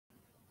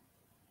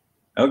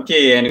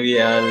Okay, and we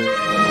are.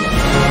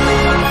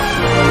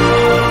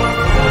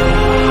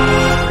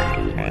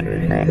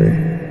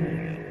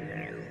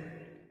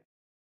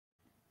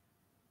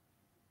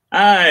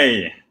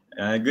 Hi,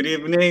 good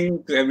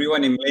evening to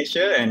everyone in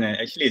Malaysia, and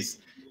actually it's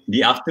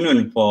the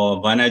afternoon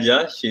for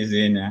Vanajah. She's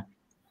in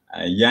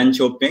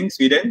Jönköping,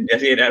 Sweden. Did I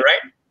say that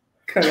right?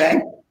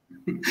 Correct.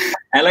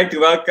 I'd like to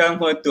welcome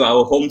her to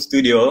our home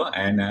studio,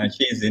 and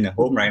she is in a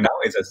home right now.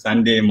 It's a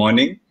Sunday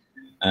morning,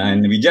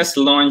 and we just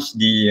launched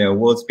the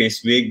World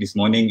Space Week this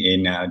morning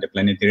in the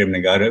Planetarium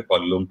Negara,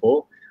 Kuala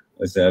Lumpur. It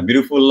was a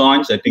beautiful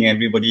launch. I think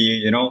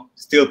everybody,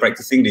 still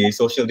practicing the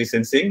social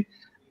distancing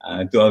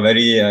to a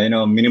very,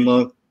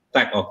 minimal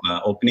type of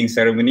opening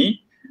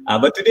ceremony.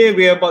 But today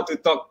we are about to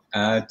talk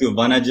to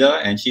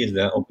Vanajah, and she is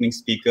the opening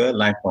speaker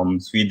live from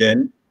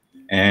Sweden.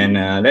 And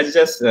let's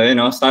just,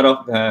 start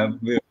off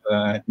with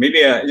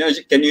maybe,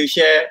 can you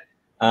share,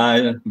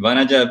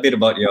 Vanajah, a bit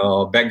about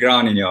your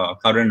background and your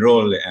current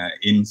role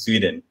in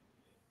Sweden?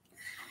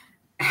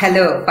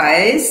 Hello,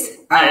 Faiz.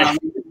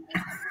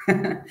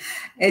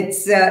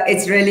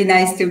 It's really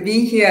nice to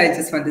be here. I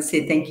just want to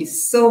say thank you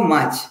so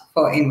much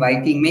for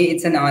inviting me.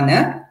 It's an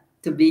honor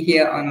to be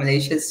here on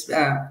Malaysia's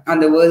on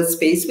the World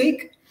Space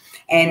Week,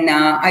 and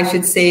I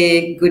should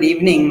say good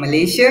evening,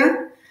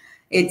 Malaysia.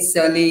 It's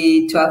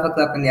only 12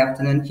 o'clock in the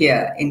afternoon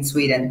here in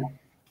Sweden.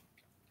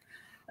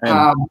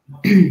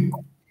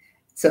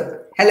 So,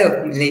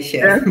 hello,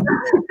 Malaysia.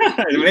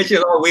 Malaysia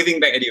is all waving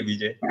back at you,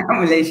 Vijay.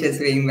 Malaysia is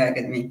waving back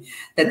at me.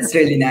 That's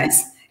really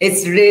nice.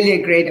 It's really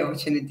a great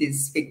opportunity to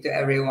speak to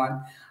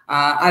everyone.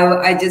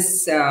 I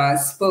just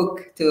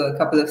spoke to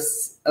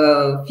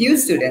a few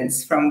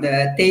students from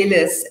the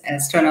Taylor's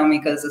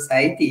Astronomical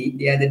Society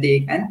the other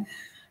day, and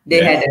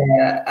they had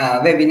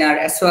a webinar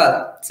as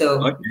well.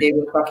 So they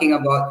were talking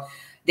about,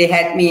 they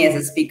had me as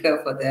a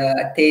speaker for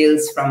the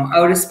Tales from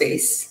Outer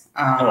Space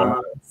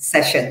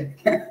session.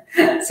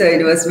 So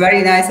it was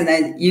very nice,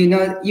 and you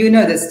know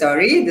the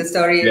story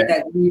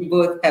that we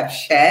both have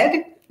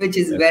shared, which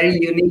is very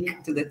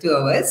unique to the two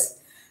of us.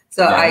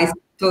 So I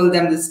told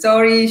them the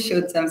story,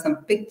 showed them some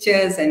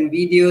pictures and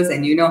videos,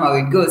 and you know how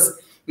it goes.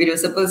 We were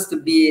supposed to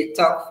be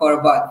talk for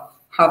about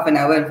half an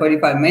hour and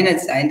 45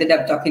 minutes. I ended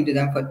up talking to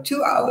them for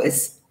 2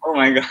 hours. Oh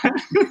my God.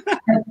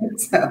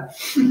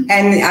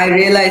 And I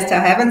realized I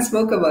haven't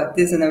spoke about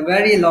this in a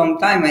very long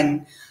time,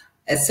 and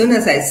as soon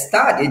as I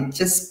start, it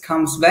just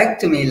comes back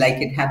to me like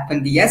it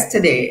happened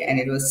yesterday. And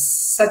it was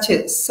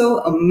so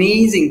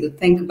amazing to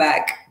think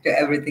back to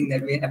everything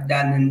that we have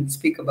done and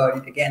speak about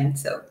it again.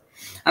 So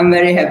I'm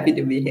very happy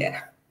to be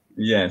here.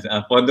 Yes,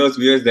 for those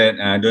viewers that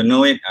don't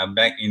know it,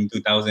 back in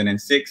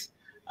 2006,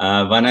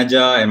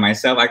 Vanajah and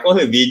myself, I call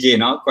her VJ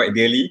now quite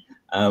dearly,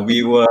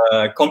 we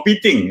were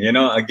competing,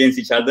 against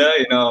each other.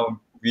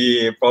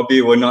 We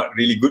probably were not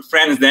really good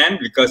friends then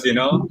because,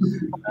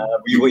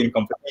 we were in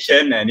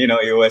competition, and,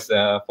 it was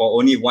for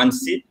only one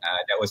seat.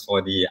 That was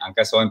for the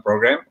Angkasawan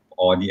program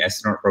or the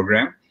astronaut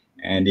program.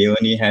 And they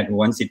only had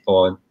one seat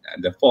for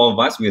the four of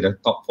us. We were the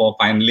top 4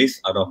 finalists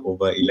out of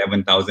over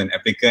 11,000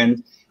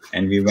 applicants.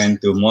 And we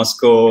went to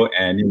Moscow,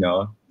 and,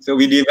 so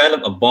we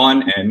developed a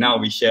bond, and now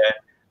we share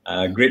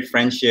great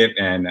friendship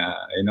and,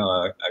 a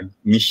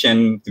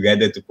mission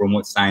together to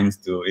promote science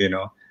to,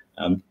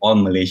 all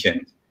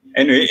Malaysians.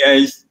 Anyway,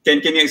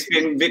 can you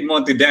explain a bit more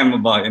to them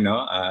about,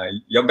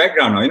 your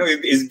background?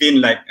 It's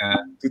been like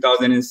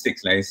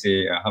 2006, like I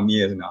say, how many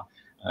years now?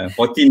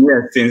 14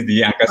 years since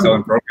the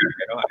Angkasawan program.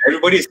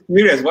 Everybody's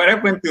curious. What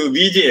happened to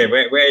VJ?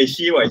 Where is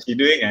she? What is she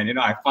doing? And,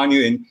 I found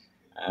you in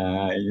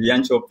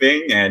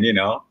Jönköping, and, maybe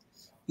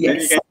you can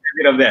say a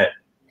bit of that.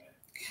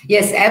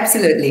 Yes,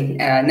 absolutely.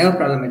 No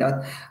problem at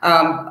all.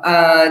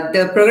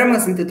 The program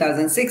was in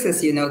 2006,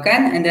 as you know,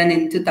 Kan, and then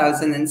in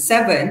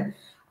 2007,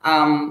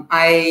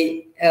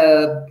 I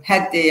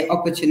had the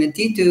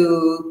opportunity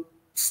to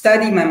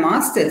study my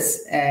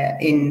master's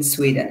in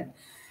Sweden,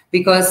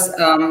 because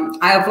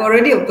I have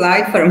already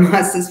applied for a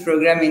master's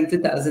program in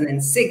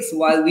 2006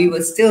 while we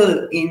were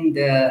still in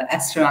the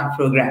astronaut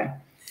program.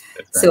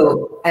 Right.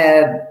 So,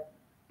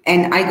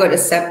 and I got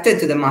accepted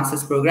to the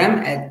master's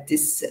program at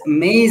this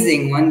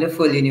amazing,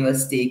 wonderful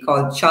university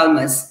called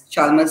Chalmers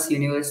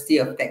University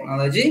of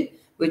Technology,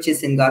 which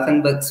is in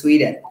Gothenburg,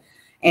 Sweden.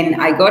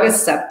 And I got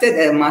accepted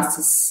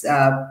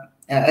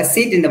a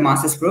seat in the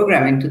master's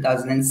program in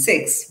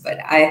 2006, but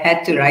I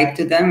had to write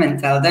to them and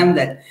tell them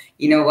that,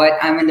 you know what,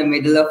 I'm in the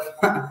middle of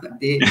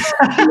the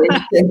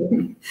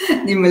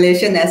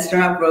Malaysian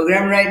astronaut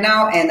program right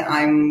now, and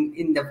I'm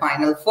in the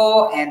final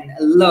 4, and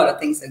a lot of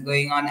things are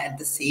going on at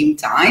the same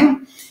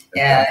time.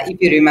 If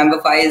you remember,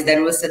 Faiz,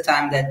 that was the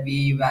time that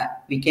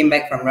we came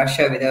back from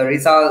Russia with our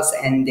results,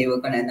 and they were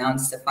going to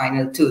announce the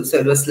final 2. So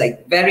it was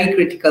like very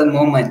critical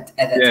moment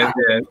at that time.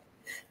 Yeah.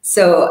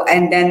 So,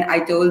 and then I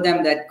told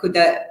them that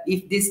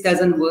if this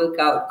doesn't work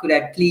out, could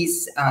I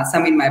please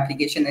submit my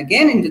application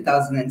again in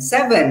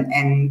 2007?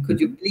 And could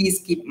you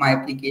please keep my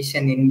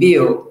application in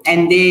view?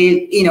 And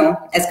they,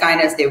 as kind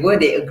as they were,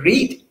 they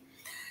agreed.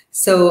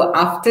 So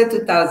after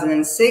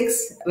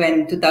 2006,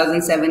 when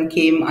 2007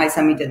 came, I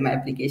submitted my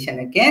application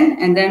again,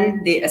 and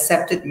then they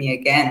accepted me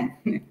again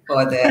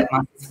for the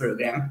master's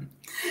program.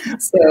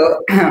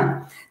 So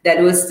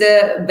that was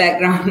the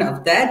background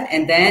of that.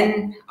 And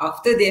then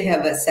after they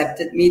have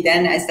accepted me,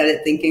 then I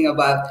started thinking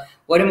about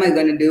what am I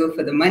going to do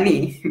for the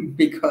money?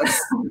 Because,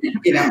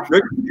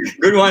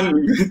 good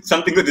one,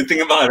 something good to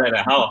think about, right?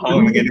 How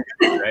am I going to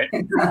do it, right?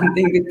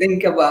 Something to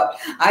think about.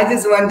 I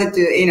just wanted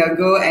to,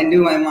 go and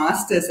do my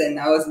master's, and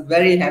I was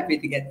very happy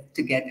to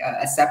get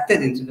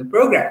accepted into the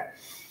program.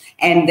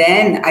 And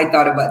then I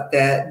thought about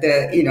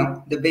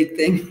the big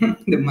thing,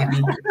 the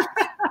money.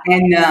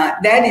 And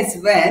that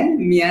is when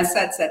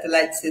Miasat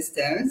Satellite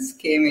Systems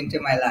came into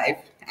my life.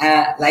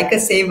 Like a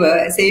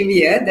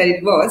savior that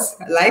it was,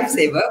 a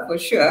lifesaver for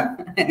sure,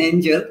 an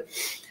angel,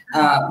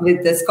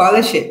 with the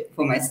scholarship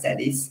for my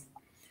studies.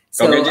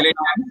 So,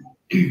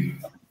 congratulations.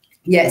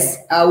 Yes,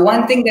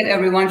 one thing that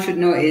everyone should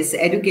know is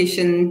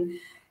education.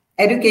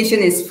 Education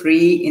is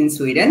free in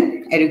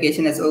Sweden.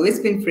 Education has always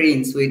been free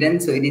in Sweden,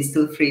 so it is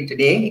still free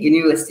today,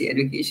 university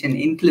education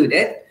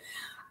included.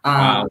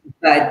 Wow.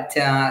 But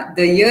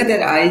the year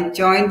that I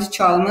joined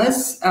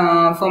Chalmers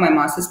for my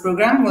master's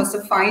program was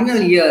the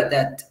final year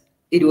that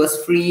it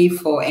was free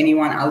for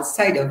anyone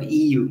outside of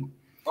EU.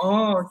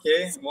 Oh,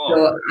 okay. Wow.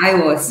 So I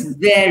was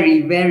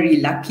very, very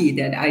lucky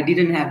that I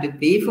didn't have to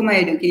pay for my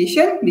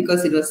education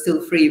because it was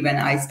still free when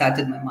I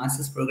started my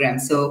master's program.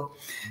 So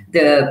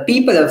the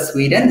people of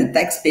Sweden, the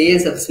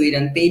taxpayers of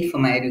Sweden, paid for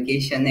my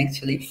education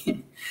actually.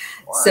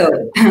 Wow.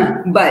 So,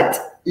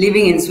 but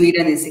living in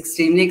Sweden is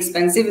extremely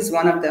expensive. It's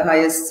one of the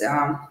highest,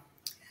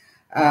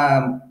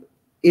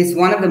 is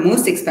one of the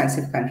most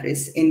expensive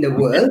countries in the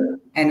world.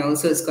 And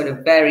also it's got a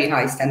very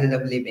high standard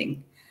of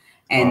living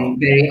and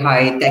very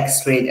high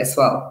tax rate as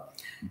well.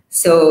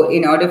 So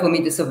in order for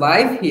me to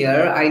survive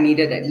here, I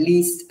needed at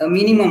least a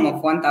minimum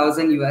of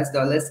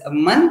 $1,000 a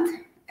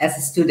month as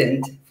a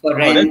student for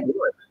rent.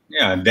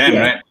 Yeah, then,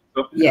 yes.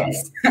 Right?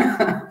 Yes.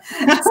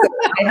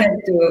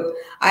 So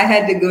I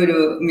had to go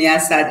to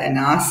Miasat and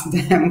ask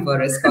them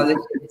for a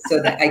scholarship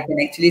so that I can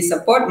actually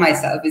support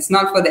myself. It's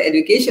not for the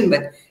education,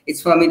 but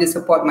it's for me to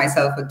support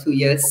myself for 2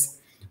 years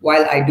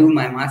while I do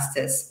my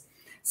master's.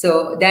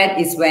 So that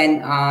is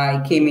when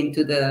I came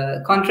into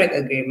the contract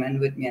agreement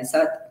with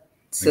Miasat,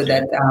 so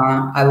that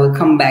I will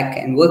come back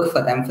and work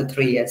for them for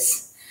 3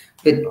 years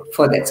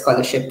for that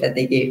scholarship that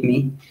they gave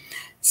me.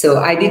 So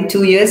I did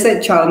 2 years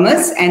at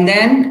Chalmers, and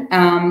then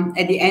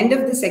at the end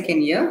of the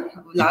second year,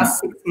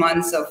 last 6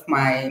 months of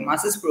my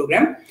master's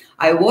program,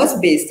 I was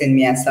based in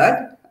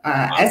Miasat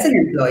as an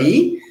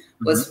employee,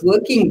 was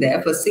working there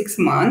for 6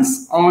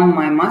 months on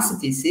my master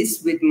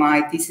thesis with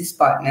my thesis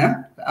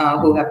partner,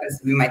 who happens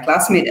to be my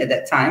classmate at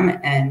that time,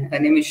 and her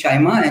name is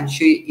Shaima, and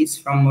she is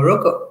from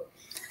Morocco.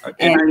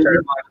 Okay, and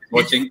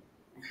watching.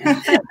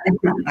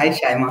 Hi,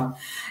 Shaima.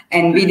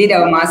 And we did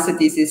our master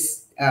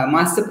thesis,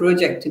 master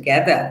project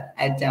together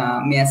at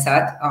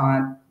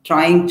Miasat,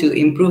 trying to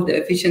improve the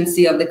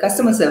efficiency of the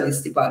customer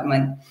service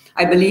department.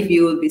 I believe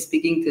you will be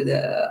speaking to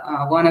the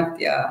one of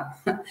the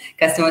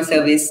customer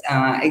service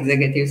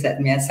executives at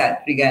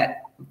Miasat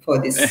for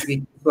this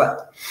week as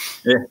well.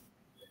 Yeah.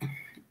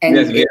 And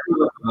yes, we have a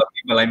lot of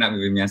people lined up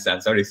with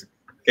Miasat. Sorry,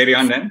 carry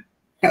on then.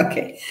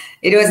 Okay,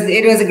 it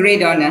was a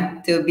great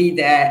honor to be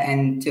there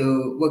and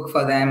to work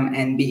for them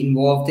and be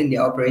involved in the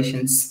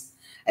operations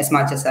as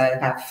much as I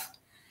have.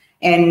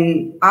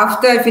 And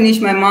after I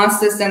finished my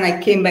master's, then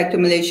I came back to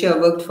Malaysia,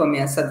 worked for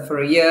Miasat for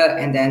a year,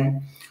 and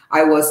then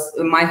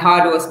my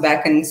heart was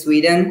back in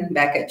Sweden,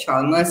 back at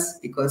Chalmers,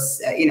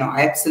 because I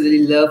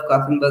absolutely love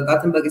Gothenburg.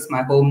 Gothenburg is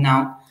my home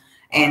now,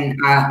 and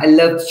I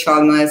loved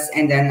Chalmers,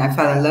 and then I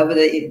fell in love with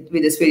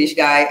a Swedish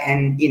guy,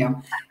 and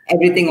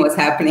everything was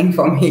happening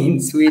for me in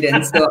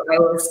Sweden. So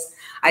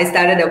I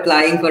started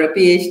applying for a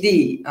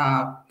PhD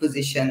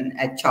position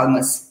at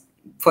Chalmers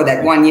for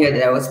that 1 year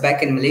that I was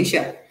back in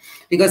Malaysia,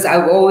 because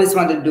I've always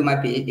wanted to do my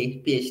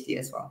PhD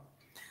as well.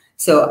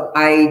 So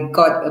I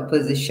got a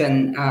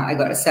position, I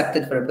got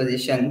accepted for a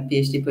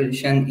PhD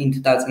position in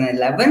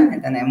 2011,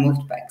 and then I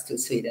moved back to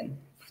Sweden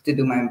to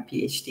do my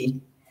PhD.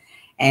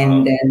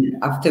 And then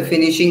after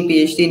finishing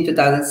PhD in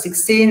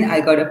 2016, I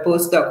got a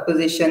postdoc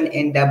position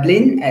in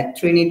Dublin at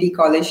Trinity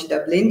College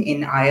Dublin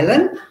in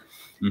Ireland.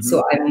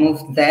 So I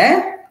moved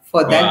there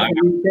for that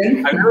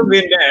position. I've never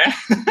been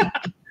there.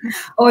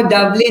 Oh,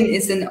 Dublin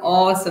is an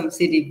awesome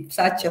city.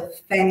 Such a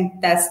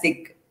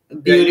fantastic,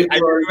 beautiful. I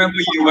remember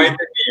you invited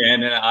me,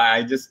 and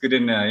I just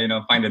couldn't,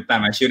 find the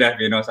time. I should have,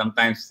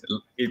 sometimes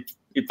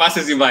it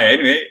passes you by.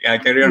 Anyway,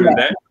 carry on with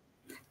that.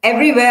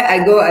 Everywhere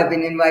I go, I've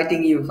been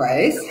inviting you,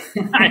 Faiz.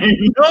 I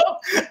know.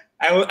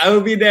 I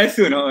will be there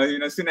soon,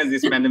 as soon as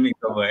this pandemic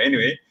is over.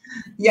 Anyway.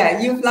 Yeah,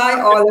 you fly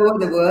all over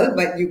the world,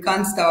 but you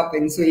can't stop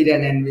in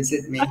Sweden and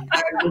visit me.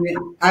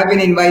 I've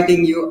been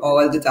inviting you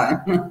all the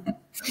time.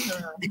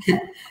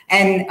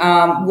 And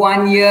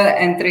 1 year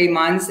and 3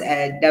 months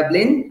at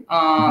Dublin,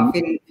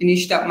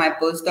 finished up my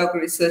postdoc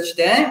research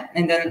there,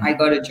 and then I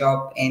got a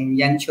job in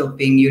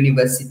Jönköping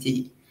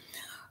University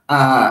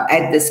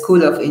at the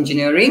School of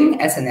Engineering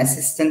as an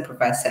assistant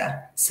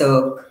professor.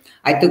 So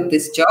I took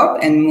this job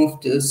and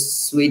moved to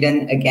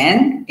Sweden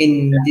again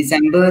in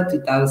December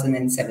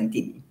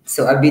 2017.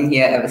 So I've been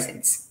here ever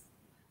since.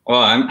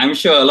 Well, I'm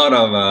sure a lot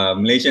of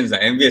Malaysians are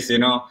envious,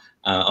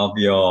 of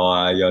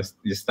your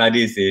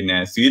studies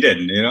in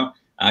Sweden.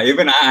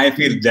 Even I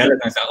feel jealous.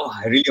 I say, oh,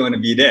 I really want to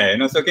be there.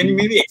 So can you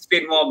maybe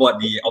explain more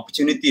about the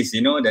opportunities,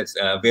 that's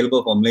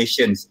available for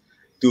Malaysians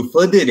to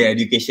further their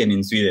education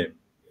in Sweden?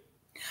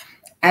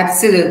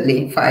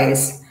 Absolutely,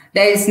 Faiz.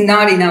 There is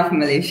not enough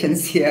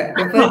Malaysians here.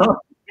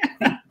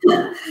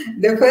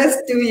 The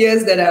first 2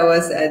 years that I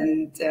was at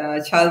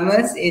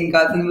Chalmers in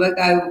Gothenburg,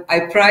 I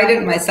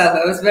prided myself.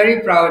 I was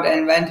very proud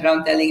and went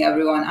around telling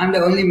everyone, I'm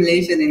the only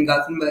Malaysian in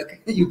Gothenburg.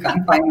 You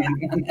can't find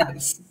anyone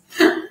else.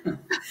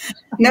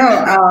 No,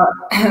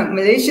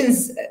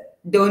 Malaysians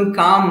don't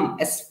come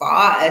as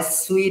far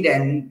as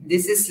Sweden.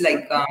 This is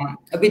like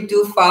a bit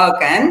too far,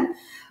 kan?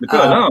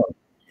 Betul, no?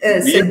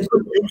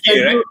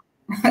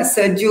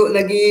 Sejuk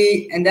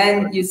lagi, and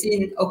then you see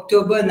in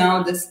October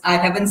now. I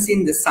haven't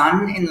seen the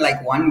sun in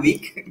like 1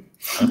 week.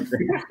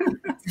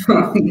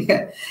 So,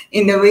 yeah.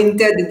 In the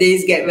winter, the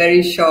days get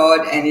very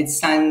short, and it's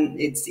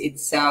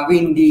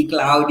windy,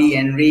 cloudy,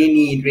 and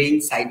rainy. It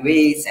rains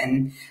sideways,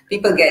 and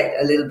people get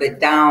a little bit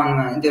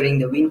down during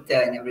the winter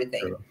and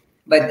everything.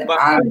 But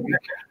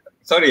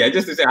sorry, I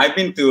just to say I've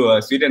been to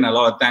Sweden a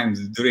lot of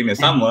times during the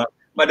summer.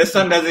 But the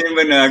sun doesn't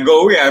even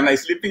go away. I'm like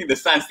sleeping, the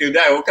sun's still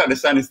there. I woke up, the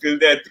sun is still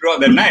there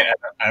throughout the night.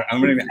 I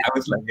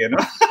was like,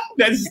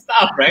 that's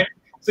tough, right?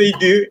 So you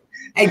do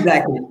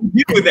exactly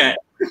do that.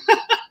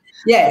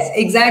 Yes,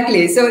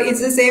 exactly. So it's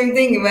the same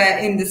thing where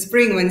in the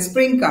spring, when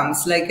spring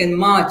comes, like in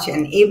March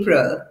and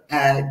April,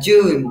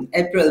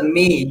 April,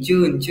 May,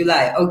 June,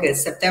 July,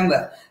 August,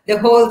 September, the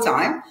whole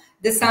time,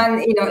 the sun,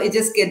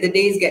 the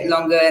days get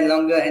longer and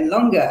longer and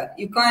longer.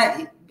 You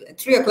can't.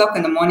 3 o'clock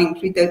in the morning,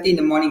 3:30 in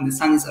the morning, the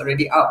sun is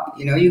already up.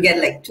 You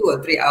get like 2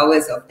 or 3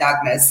 hours of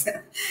darkness.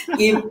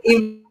 Even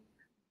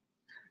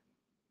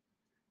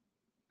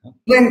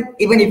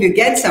if you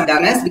get some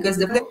darkness,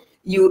 because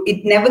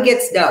it never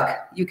gets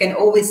dark. You can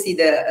always see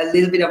a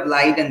little bit of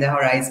light on the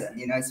horizon.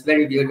 It's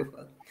very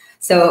beautiful.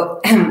 So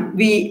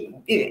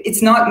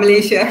it's not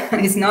Malaysia.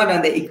 It's not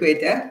on the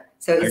equator.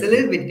 So it's a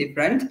little bit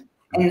different.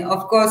 And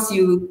of course,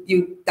 you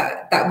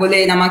tak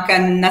boleh nak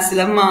makan nasi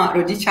lemak,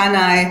 roti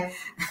canai,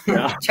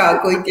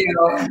 char kway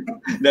teow.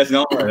 That's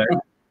normal, right?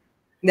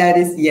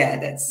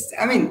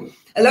 I mean,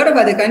 a lot of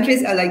other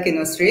countries are like in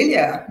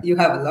Australia. You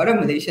have a lot of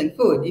Malaysian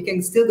food. You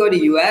can still go to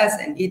US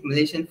and eat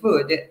Malaysian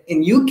food.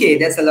 In UK,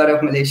 there's a lot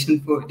of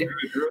Malaysian food.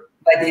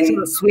 But in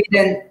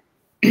Sweden,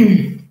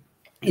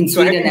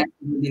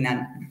 absolutely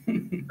none.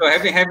 So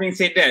having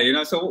said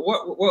that, so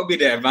what would be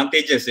the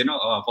advantages,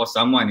 for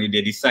someone if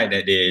they decide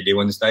that they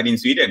want to study in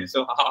Sweden?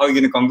 So how are you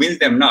going to convince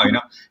them now?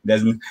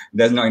 There's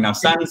not enough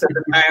sun at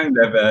the time.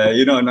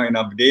 There's not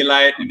enough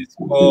daylight, and it's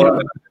cold.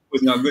 The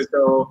food's not good.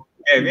 So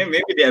yeah,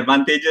 maybe the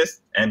advantages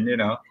and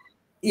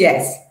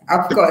Yes,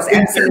 of course,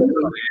 absolutely.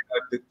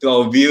 To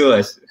our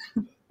viewers.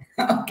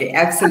 Okay,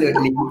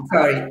 absolutely.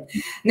 Sorry.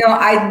 No,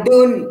 I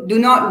do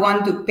not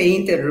want to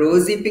paint a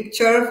rosy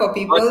picture for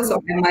people.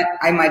 So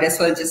I might as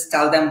well just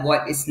tell them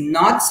what is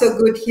not so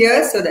good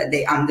here so that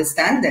they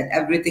understand that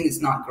everything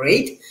is not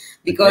great.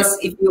 Because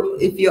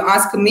if you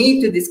ask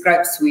me to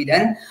describe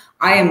Sweden,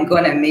 I am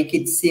going to make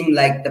it seem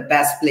like the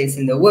best place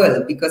in the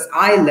world because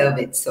I love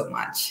it so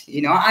much.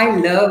 I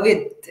love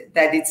it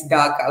that it's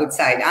dark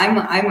outside. I'm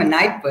a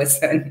night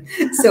person.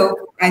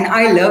 And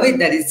I love it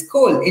that it's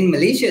cold. In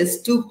Malaysia,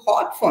 it's too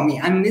hot for me.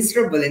 I'm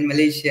miserable in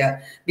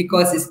Malaysia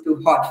because it's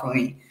too hot for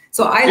me.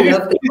 So I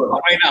love the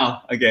cold. Right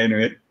now, again,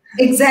 right?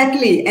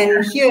 Exactly.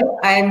 And here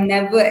I am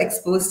never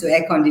exposed to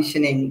air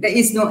conditioning. There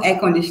is no air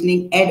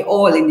conditioning at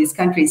all in this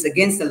country. It's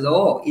against the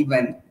law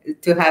even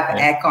to have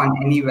aircon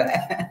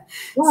anywhere.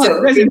 Wow,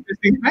 so that's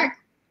interesting fact.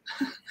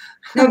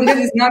 No,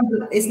 because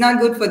it's not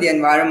good for the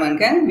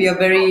environment, kan? We are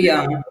very,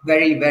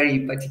 very, very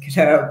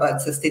particular about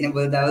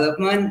sustainable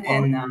development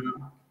and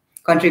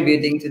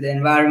contributing to the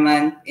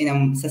environment in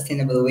a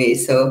sustainable way.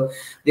 So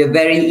we are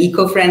very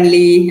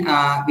eco-friendly.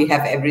 We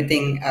have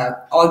everything,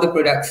 all the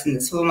products in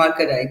the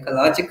supermarket are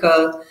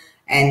ecological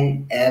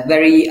and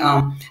very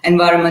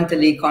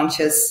environmentally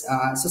conscious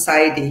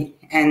society.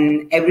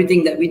 And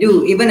everything that we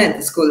do, even at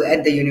the school,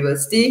 at the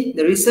university,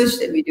 the research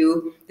that we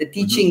do, the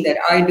teaching that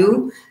I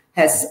do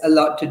has a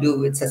lot to do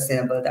with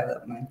sustainable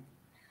development.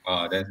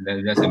 Oh,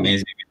 that's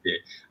amazing.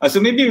 So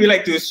maybe we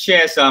like to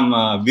share some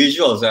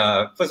visuals.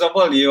 First of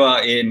all, you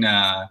are in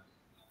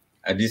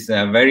this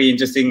very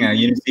interesting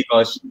university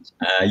called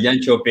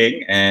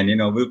Jönköping, and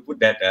we'll put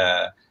that.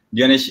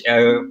 Do you want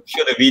to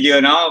show the video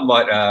now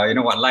about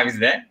what life is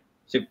there?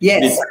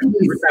 Yes.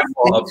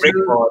 For a break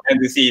for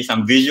them to see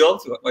some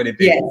visuals. What do you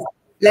think? Yes.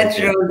 Let's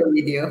roll the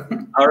video.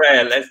 All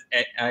right.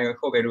 I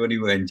hope everybody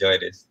will enjoy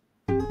this.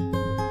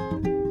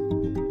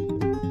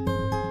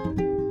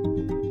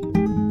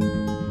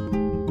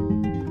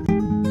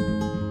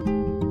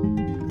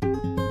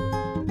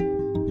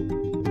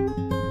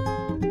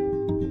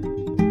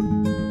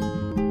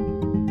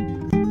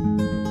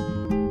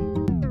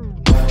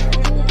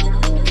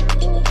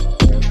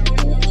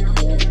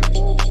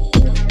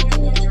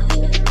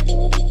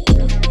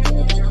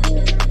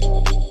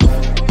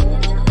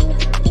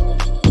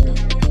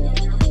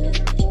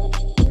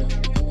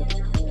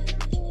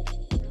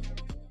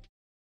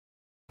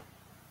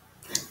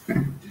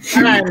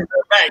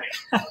 back.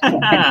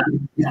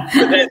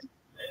 So that's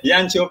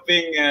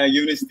Jönköping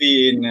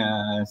University in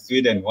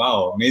Sweden.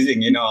 Wow,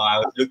 amazing. You know, I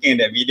was looking at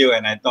that video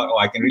and I thought, oh,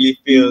 I can really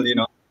feel, you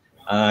know,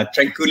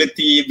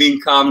 tranquility, being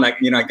calm. Like,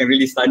 you know, I can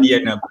really study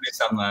and produce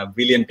some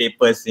brilliant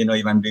papers, you know,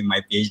 even doing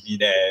my PhD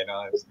there. You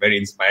know, it's very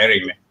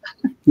inspiring.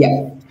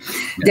 Yeah,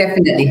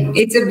 definitely.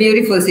 It's a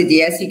beautiful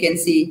city, as you can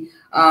see.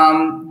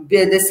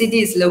 The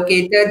city is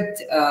located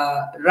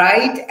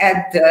right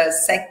at the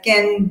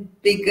second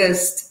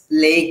biggest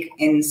lake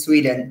in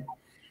Sweden.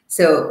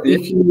 So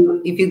if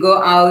you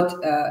go out,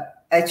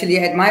 actually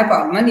at my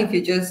apartment,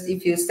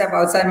 if you step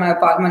outside my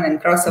apartment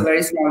and cross a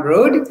very small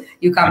road,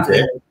 you come to the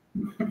lake.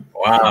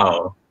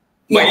 Wow.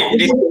 Yeah.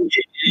 But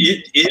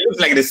it looks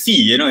like the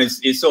sea, you know,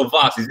 it's so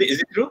vast. Is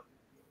it true?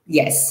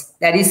 Yes,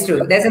 that is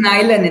true. There's an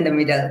island in the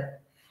middle.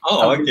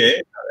 Oh,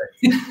 okay.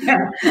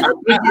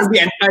 I'd be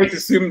enticed to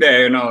swim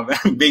there, you know,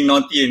 being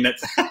naughty in that.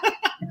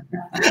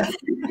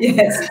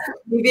 Yes,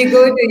 if you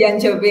go to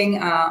Jönköping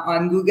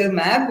on Google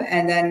Map,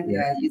 and then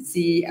you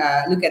see,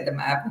 look at the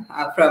map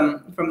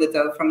from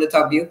the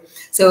top view.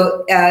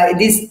 So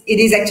it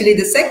is actually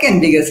the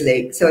second biggest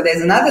lake. So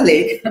there's another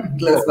lake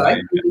close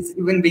by, which is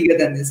even bigger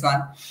than this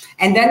one.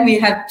 And then we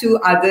have two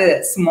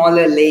other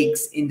smaller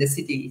lakes in the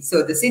city.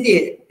 So the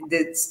city,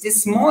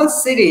 this small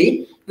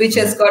city, which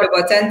has got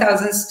about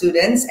 10,000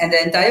 students, and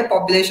the entire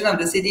population of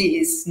the city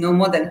is no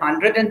more than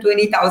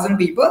 120,000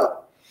 people.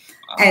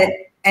 Wow.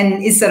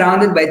 And is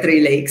surrounded by 3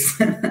 lakes.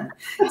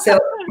 So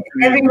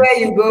everywhere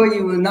you go,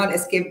 you will not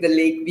escape the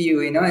lake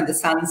view, you know, and the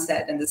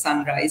sunset and the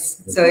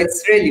sunrise. So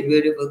it's really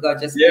beautiful,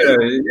 gorgeous. Yeah,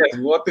 yes,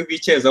 water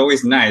beaches is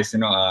always nice, you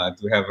know,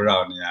 to have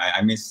around. Yeah,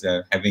 I miss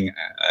having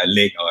a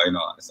lake or, you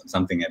know,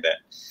 something like that.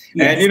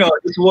 Yes. And, you know,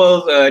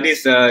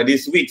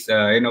 this week,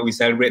 you know, we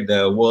celebrate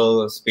the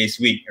World Space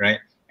Week, right?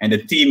 And the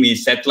theme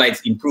is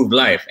Satellites Improve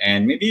Life.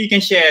 And maybe you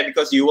can share,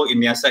 because you work in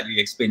Miasat, you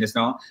explained just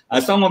now,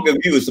 some of your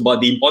views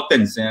about the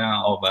importance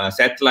of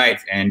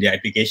satellites and their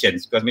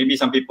applications. Because maybe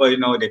some people, you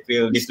know, they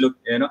feel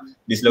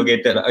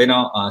dislocated, you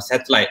know,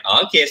 satellite.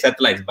 Okay,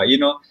 satellites, but, you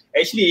know,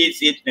 actually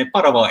it's a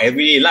part of our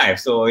everyday life.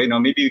 So, you know,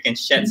 maybe you can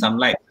shed some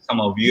light to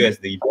some of you as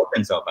the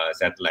importance of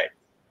satellite.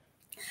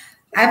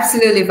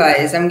 Absolutely,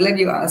 Faiz. I'm glad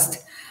you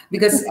asked.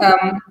 Because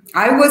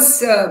I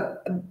was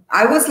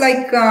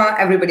like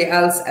everybody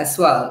else as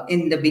well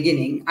in the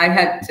beginning. I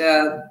had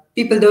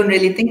people don't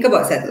really think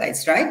about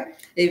satellites, right?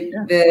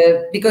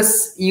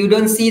 Because you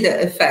don't see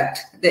the effect,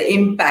 the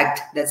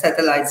impact that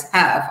satellites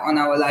have on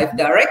our life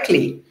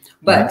directly.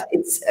 But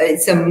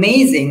it's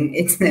amazing.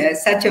 It's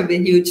such a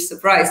huge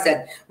surprise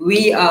that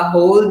we are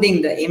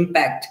holding the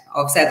impact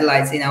of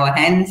satellites in our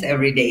hands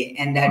every day,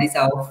 and that is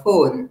our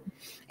phone.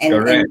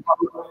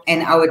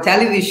 And our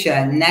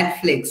television,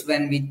 Netflix,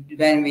 when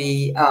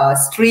we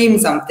stream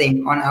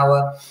something on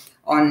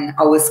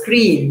our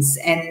screens,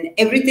 and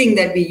everything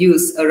that we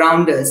use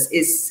around us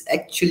is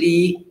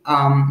actually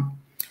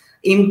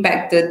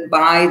impacted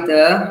by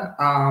the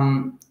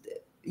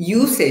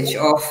usage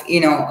of, you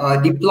know,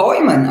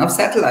 deployment of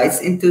satellites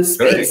into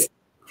space.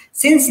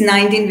 Since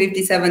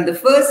 1957, the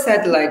first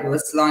satellite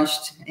was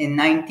launched in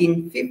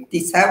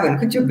 1957.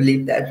 Could you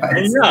believe that?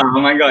 Yeah, oh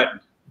my God.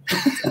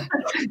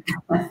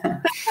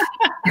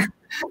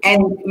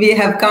 And we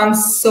have come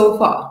so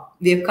far.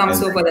 We have come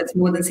so far. That's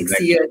more than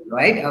 60 years,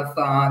 right, of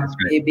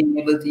being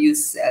able to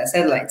use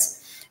satellites.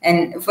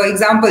 And for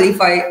example,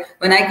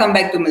 when I come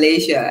back to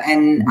Malaysia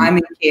and I'm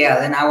in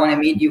KL and I want to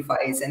meet you,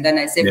 Faiz, and then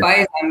I say,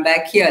 Faiz, I'm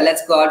back here,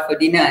 let's go out for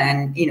dinner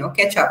and, you know,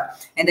 catch up.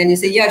 And then you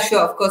say, yeah,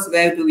 sure, of course,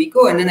 where do we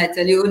go? And then I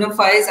tell you, no,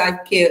 Faiz,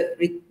 I've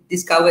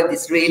discovered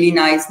this really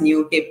nice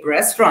new hip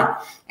restaurant,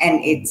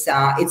 and it's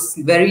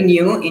very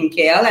new in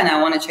KL, and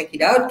I want to check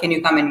it out. Can you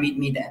come and meet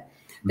me there?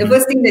 The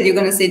first thing that you're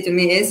going to say to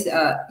me is,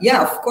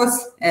 yeah, of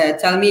course.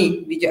 Tell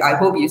me, Vijay, I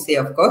hope you say,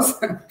 of course.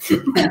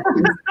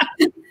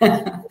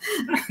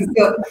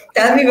 So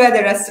tell me where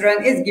the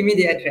restaurant is. Give me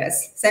the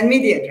address. Send me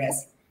the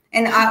address.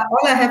 And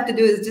all I have to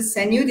do is just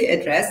send you the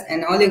address,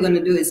 and all you're going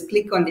to do is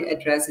click on the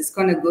address. It's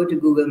going to go to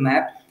Google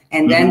Map,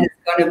 and then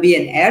there's going to be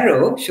an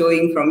arrow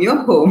showing from your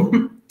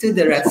home to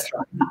the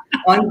restaurant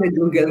on the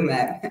Google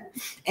Map.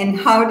 And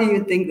how do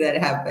you think that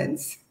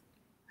happens?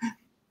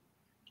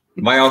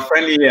 By our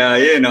friendly,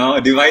 you know,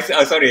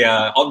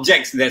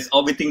 objects that's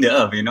orbiting the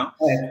Earth, you know.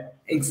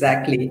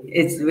 Exactly,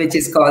 which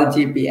is called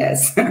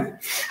GPS.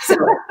 So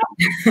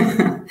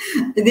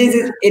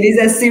it is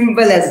as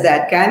simple as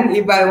that.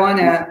 If I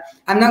wanna,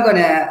 I'm not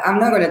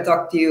gonna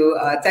talk to you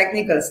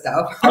technical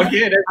stuff.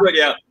 Okay, that's good.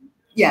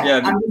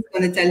 Yeah. I'm just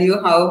gonna tell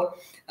you how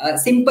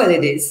simple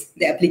it is,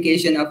 the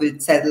application of a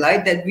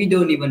satellite, that we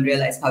don't even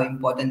realize how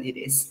important it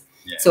is.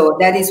 Yeah. So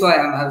that is why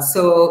I'm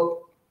so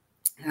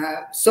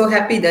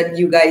happy that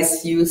you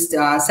guys used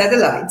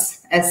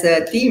satellites as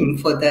a theme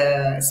for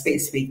the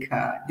Space Week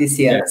this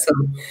year. Yeah. So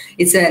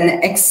it's an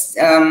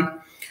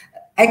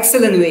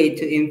excellent way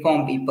to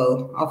inform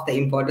people of the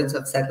importance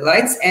of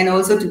satellites, and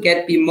also to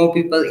get more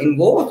people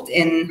involved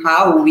in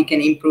how we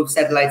can improve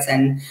satellites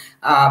and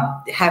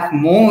have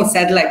more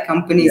satellite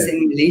companies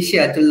in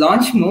Malaysia to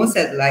launch more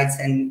satellites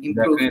and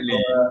improve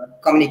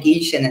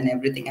communication and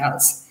everything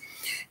else.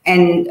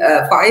 And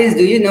Faiz,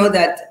 do you know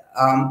that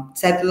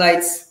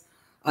satellites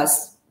are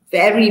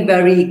very,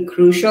 very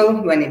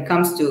crucial when it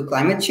comes to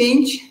climate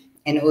change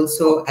and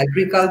also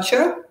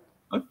agriculture?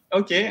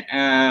 Okay,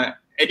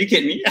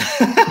 educate me.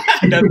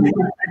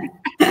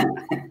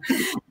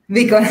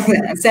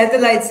 Because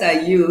satellites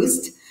are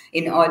used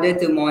in order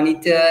to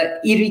monitor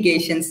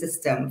irrigation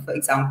system, for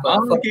example,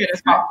 Oh, okay,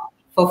 that's right.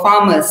 for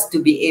farmers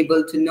to be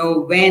able to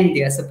know when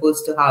they are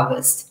supposed to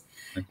harvest.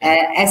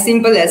 Okay. As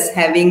simple as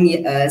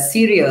having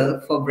cereal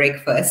for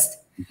breakfast.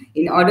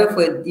 In order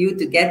for you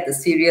to get the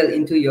cereal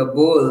into your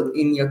bowl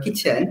in your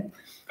kitchen,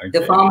 the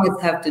Okay. farmers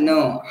have to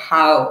know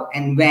how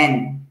and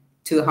when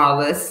to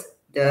harvest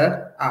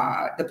the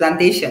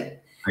plantation.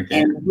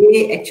 Okay. And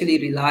they actually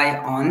rely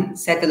on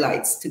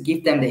satellites to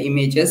give them the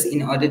images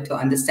in order to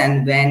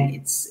understand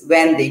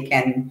when they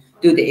can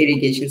do the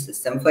irrigation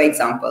system, for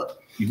example.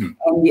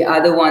 And the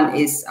other one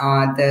is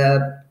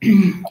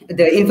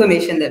the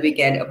information that we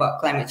get about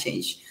climate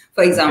change.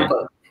 For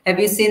example, have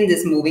you seen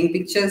these moving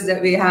pictures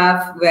that we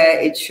have where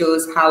it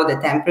shows how the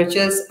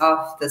temperatures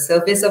of the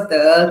surface of the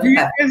earth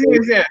have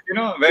Yes. You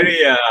know, very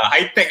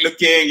high-tech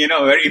looking, you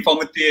know, very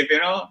informative,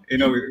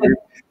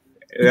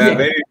 Yeah.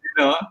 very,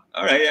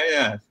 all right,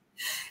 yeah.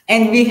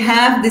 And we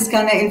have this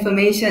kind of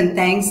information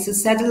thanks to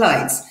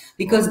satellites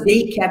because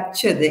they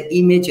capture the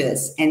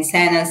images and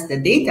send us the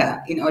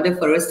data in order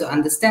for us to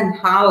understand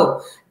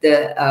how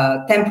the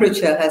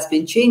temperature has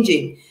been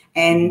changing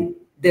and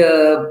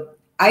the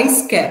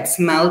ice caps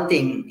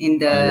melting in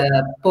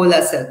the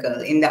polar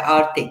circle, in the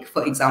Arctic,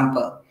 for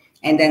example,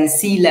 and then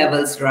sea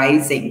levels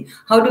rising.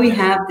 How do we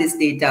have this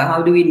data?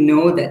 How do we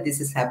know that this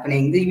is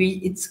happening?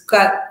 It's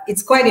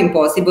quite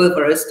impossible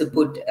for us to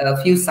put a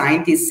few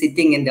scientists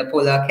sitting in the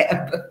polar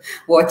cap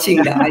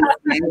watching the ice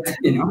melt,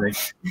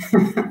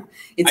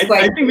 It's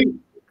quite... I think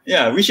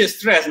we should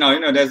stress now,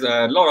 there's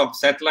a lot of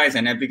satellites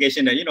and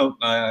application that,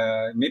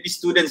 maybe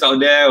students out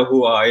there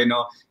who are,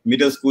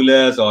 middle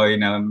schoolers or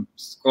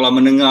sekolah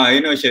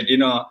menengah, should,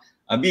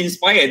 be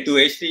inspired to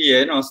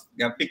actually,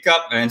 pick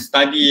up and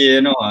study,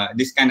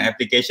 this kind of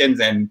applications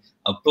and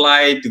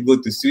apply to go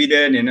to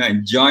Sweden,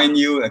 and join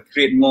you,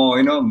 create more,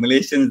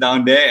 Malaysians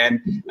down there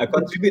and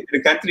contribute to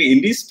the country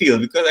in this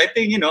field. Because I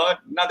think, now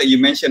that you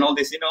mention all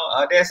this,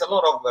 there's a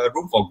lot of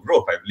room for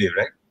growth, I believe,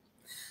 right?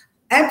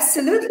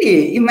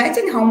 Absolutely.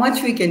 Imagine how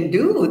much we can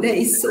do. There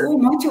is so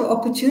much of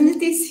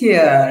opportunities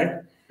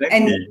here. Exactly.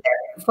 And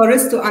for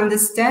us to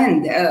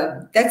understand,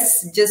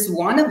 that's just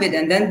one of it.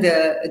 And then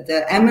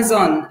the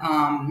Amazon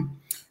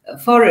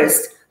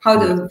forest, how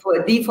the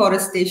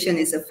deforestation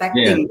is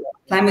affecting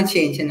climate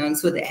change and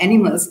also the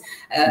animals.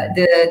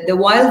 The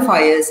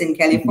wildfires in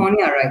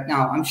California right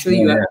now, I'm sure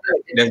you have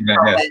heard. That's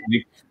bad.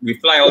 We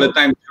fly all the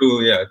time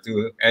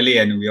to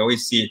LA and we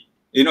always see it.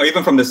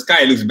 Even from the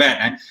sky, it looks bad.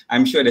 And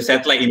I'm sure the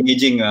satellite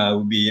imaging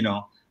will be,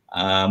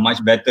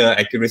 much better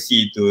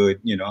accuracy to,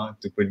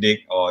 to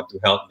predict or to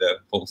help the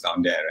folks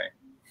down there, right?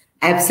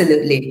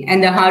 Absolutely.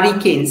 And the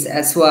hurricanes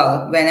as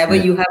well. Whenever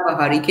you have a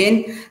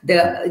hurricane,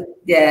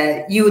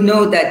 you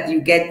know that you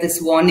get this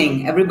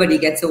warning. Everybody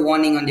gets a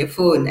warning on their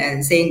phone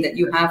and saying that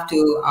you have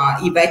to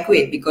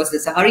evacuate because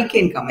there's a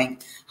hurricane coming.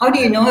 How do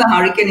you know a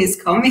hurricane is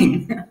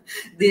coming?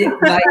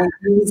 By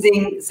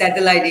using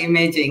satellite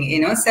imaging.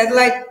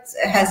 Satellite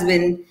has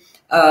been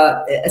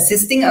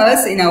assisting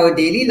us in our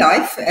daily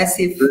life as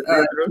if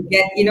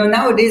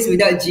nowadays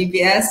without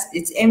GPS,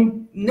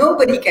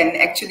 nobody can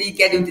actually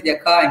get into their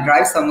car and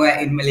drive somewhere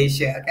in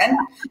Malaysia, can?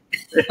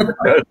 The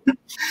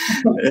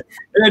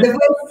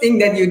first thing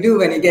that you do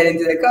when you get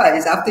into the car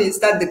is after you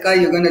start the car,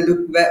 you're going to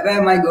look, where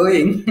am I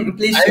going?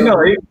 Please show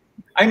me.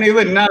 I know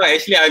even now,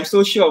 actually, I'm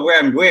so sure of where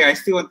I'm going. I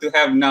still want to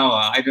have now,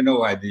 I don't know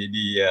why,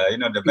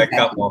 the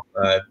backup of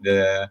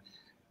the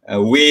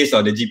Waze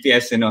or the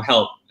GPS,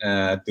 help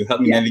to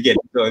help me navigate.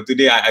 So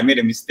today I made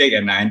a mistake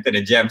and I entered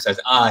the jam. So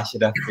I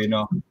should have,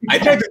 I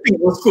try to think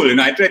old school,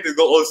 I try to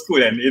go old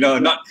school and,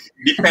 not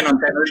depend on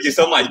technology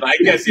so much. But I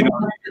guess, it's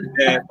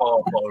there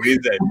for a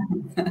reason.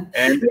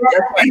 And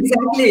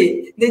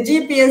exactly. The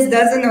GPS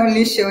doesn't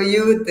only show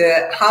you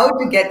how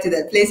to get to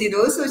that place. It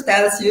also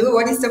tells you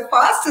what is the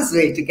fastest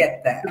way to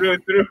get there. True.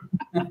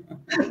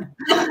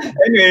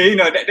 Anyway,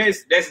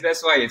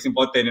 that's why it's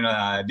important.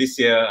 This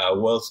year,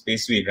 World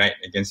Space Week, right?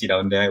 You can see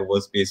down there,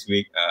 World Space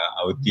Week.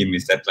 Our team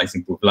is Satellites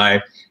Improve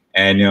Life,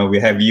 and we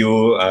have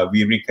you.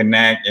 We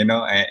reconnect.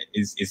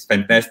 It's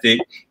fantastic.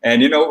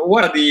 And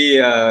what are the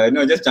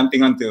just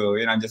jumping onto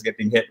I'm just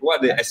getting hit.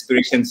 What are the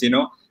aspirations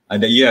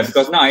that you have?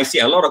 Because now I see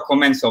a lot of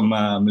comments from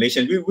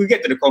Malaysians. We'll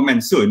get to the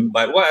comments soon.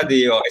 But what are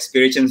your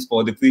aspirations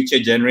for the future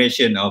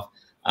generation of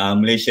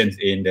Malaysians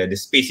in the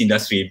space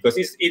industry? Because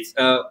it's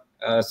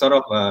sort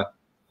of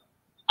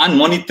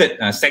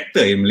unmonitored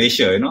sector in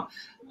Malaysia,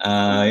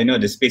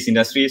 the space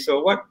industry.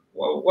 So what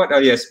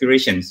are your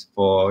aspirations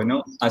for,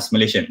 us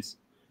Malaysians?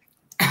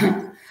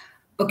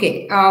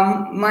 Okay,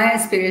 my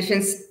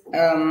aspirations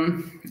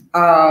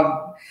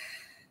are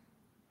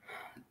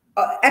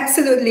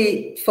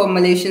Absolutely, for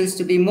Malaysians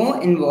to be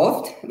more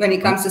involved when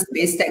it comes to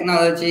space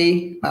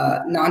technology,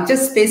 not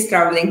just space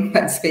traveling,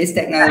 but space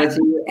technology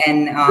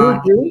and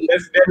That's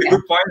a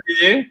good point,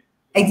 Vijay.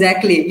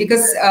 Exactly,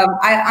 because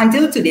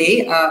until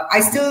today, I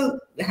still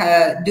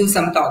do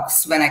some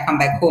talks when I come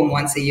back home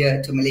once a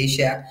year to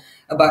Malaysia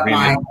about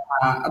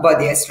about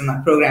the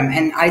astronaut program,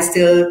 and I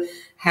still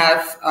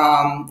have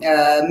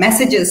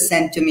messages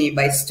sent to me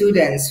by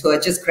students who are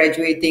just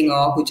graduating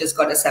or who just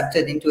got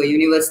accepted into a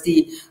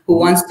university who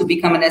wants to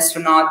become an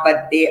astronaut,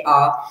 but they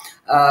are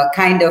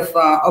kind of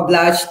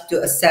obliged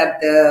to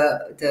accept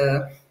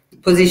the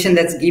position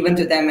that's given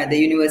to them at the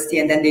university,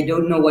 and then they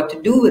don't know what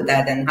to do with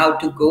that and how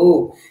to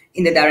go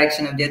in the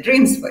direction of their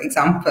dreams, for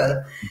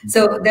example.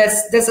 So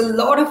there's a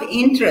lot of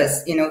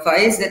interest,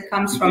 Faiz, that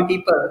comes from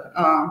people,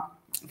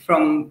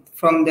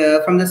 from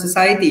the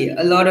society.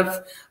 A lot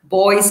of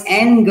boys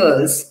and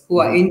girls who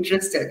are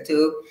interested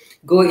to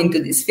go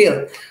into this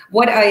field.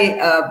 What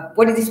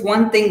is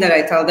one thing that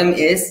I tell them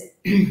is,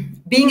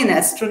 being an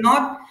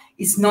astronaut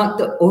is not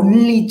the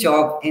only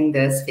job in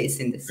the space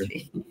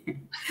industry.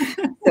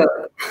 So,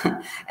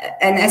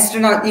 an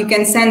astronaut, you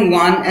can send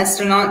one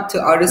astronaut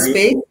to outer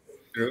space,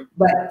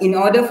 but in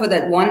order for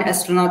that one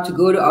astronaut to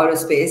go to outer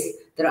space,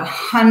 there are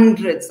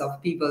hundreds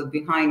of people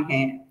behind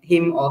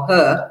him or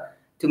her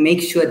to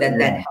make sure that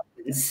that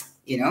happens,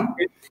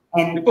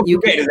 And people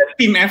forget it's a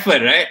team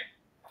effort, right?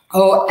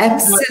 Oh,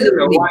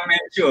 absolutely. A one-man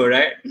show,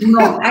 right?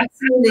 No,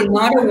 absolutely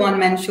not a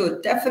one-man show.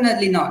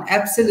 Definitely not.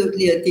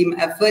 Absolutely a team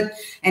effort.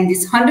 And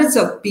these hundreds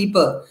of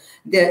people,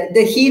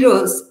 the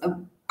heroes,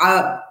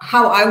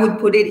 how I would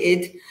put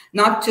it,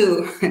 not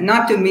to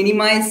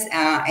minimize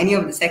any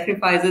of the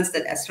sacrifices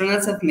that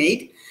astronauts have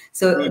made.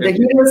 So the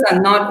heroes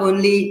are not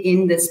only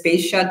in the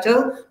space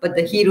shuttle, but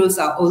the heroes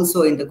are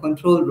also in the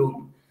control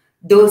room.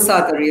 Those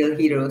are the real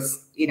heroes,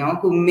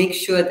 who make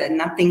sure that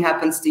nothing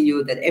happens to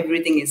you, that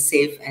everything is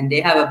safe, and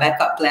they have a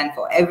backup plan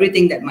for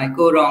everything that might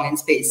go wrong in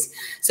space.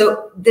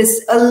 So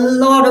there's a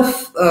lot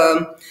of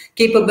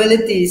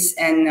capabilities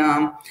and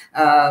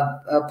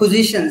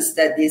positions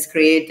that is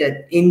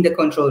created in the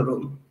control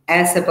room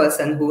as a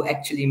person who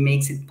actually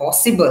makes it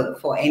possible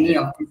for any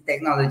of this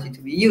technology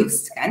to be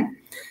used. And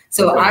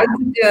so I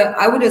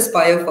would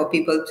aspire for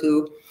people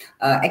to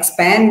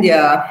expand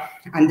their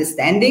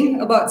understanding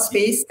about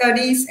space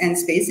studies and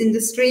space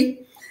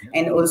industry,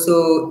 and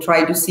also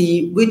try to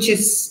see which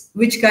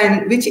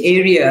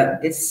area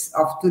is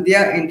to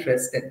their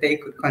interest that they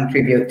could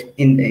contribute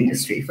in the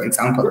industry, for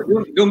example.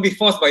 Don't be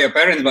forced by your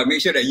parents, but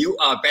make sure that you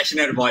are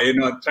passionate about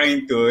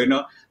trying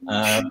to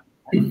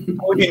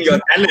put in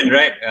your talent,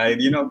 right?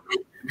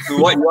 To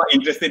what you are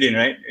interested in,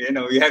 right?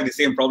 We have the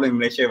same problem in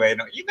Malaysia where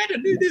you better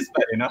do this,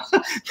 but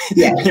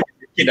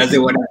kid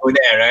doesn't want to go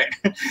there, right?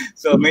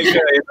 So make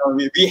sure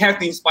we have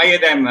to inspire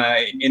them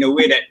in a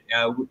way that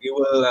it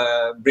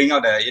will bring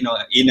out the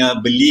inner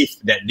belief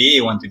that they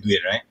want to do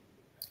it, right?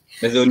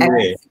 That's the only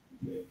way.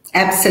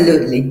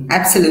 Absolutely.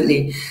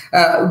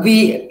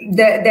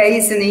 There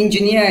is an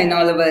engineer in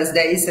all of us.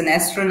 There is an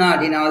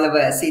astronaut in all of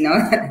us.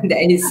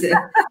 There is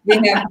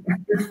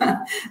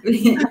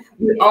we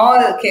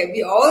all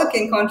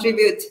can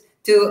contribute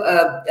to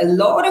a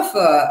lot of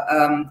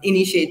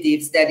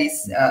initiatives that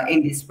is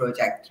in this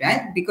project,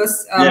 right?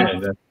 Because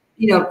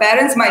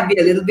parents might be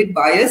a little bit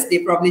biased. They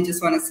probably just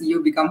want to see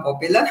you become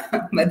popular,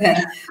 but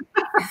then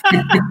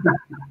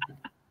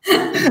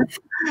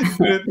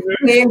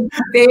fame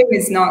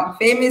is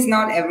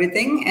not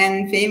everything,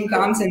 and fame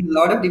comes in a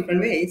lot of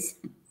different ways.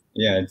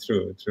 Yeah,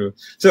 true.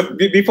 So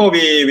before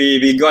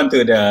we go on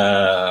to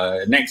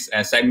the next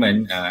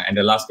segment and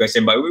the last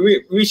question, but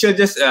we should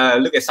just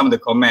look at some of the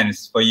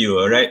comments for you,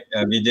 all right,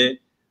 Vijay?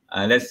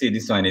 Let's see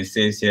this one. It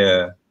says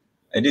here,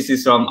 this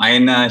is from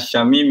Aina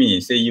Shamimi.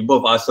 Say you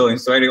both are so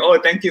inspiring. Oh,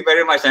 thank you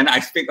very much. And I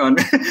speak on.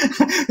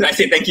 I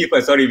say thank you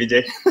first. Sorry,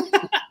 Vijay.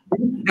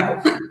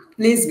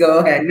 Please go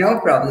ahead. No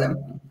problem.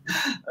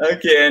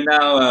 Okay, and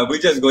now we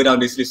just go down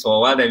this list for a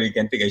while, then we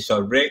can take a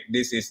short break.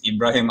 This is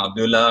Ibrahim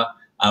Abdullah.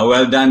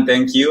 Well done,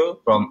 thank you,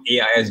 from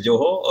AIS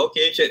Johor.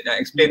 Okay, should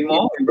explain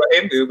more,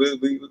 Ibrahim.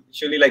 We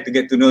surely like to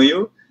get to know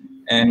you.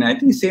 And I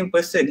think same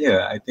person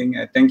here. I think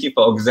thank you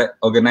for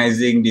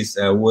organizing this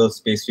World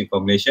Space Week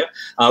for Malaysia.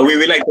 We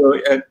would like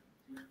to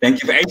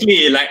thank you for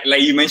actually,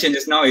 like you mentioned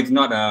just now, it's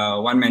not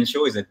a one-man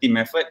show, it's a team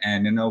effort.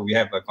 And we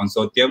have a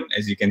consortium,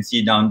 as you can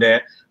see down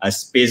there.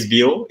 Space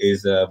Bio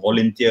is a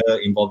volunteer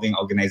involving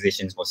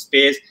organizations for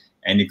space,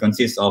 and it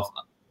consists of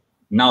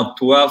now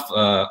 12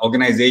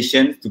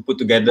 organizations to put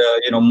together,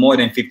 more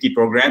than 50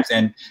 programs.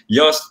 And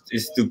yours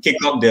is to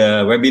kick off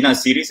the webinar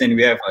series, and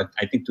we have,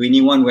 I think,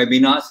 21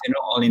 webinars,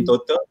 all in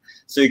total.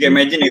 So you can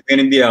imagine it's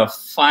going to be a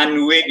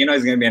fun week.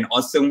 It's going to be an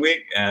awesome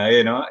week.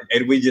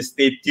 Everybody just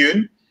stay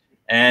tuned.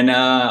 And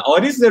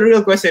this is a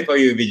real question for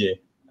you, Vijay.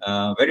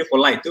 Very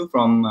polite too,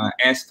 from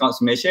Air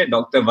Scouts Malaysia,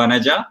 Dr.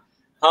 Vanajah.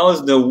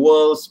 How's the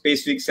World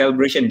Space Week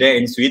celebration there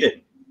in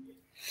Sweden?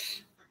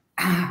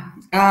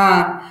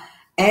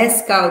 Air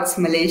Scouts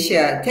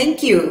Malaysia.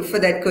 Thank you for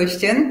that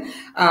question.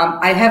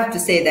 I have to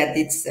say that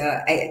it's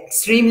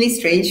extremely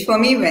strange for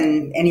me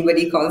when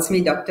anybody calls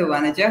me Dr.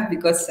 Vanajah,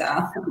 because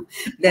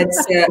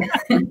that's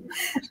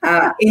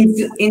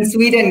in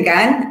Sweden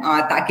kan,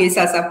 tak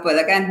kisah siapa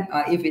lah kan,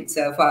 if it's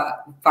a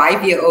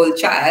 5-year-old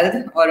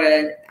child or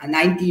a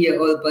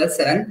 90-year-old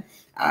person,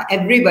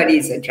 everybody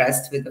is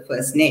addressed with the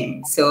first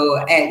name.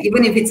 So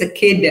even if it's a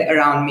kid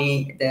around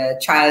me, the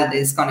child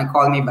is going to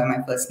call me by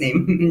my first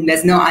name.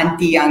 There's no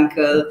auntie,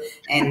 uncle,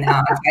 and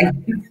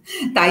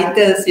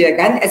titles here,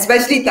 kan?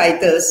 Especially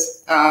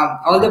titles.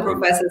 All the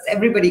professors,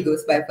 everybody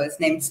goes by first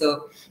name.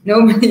 So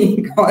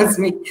nobody calls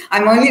me.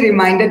 I'm only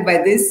reminded by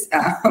this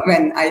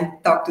when I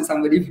talk to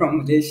somebody from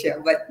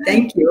Malaysia. But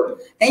thank you.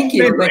 Thank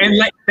you.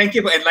 Thank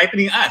you for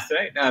enlightening us,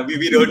 right?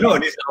 We don't know.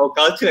 This is our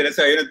culture. That's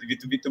why, you know,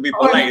 to be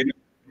polite, you know.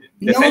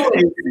 No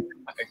worries.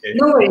 Okay.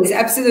 No worries,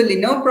 absolutely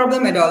no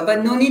problem at all.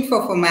 But no need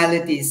for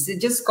formalities.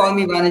 Just call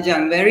me Vanajah.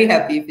 I'm very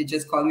happy if you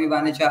just call me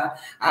Vanajah.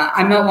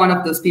 I'm not one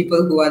of those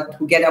people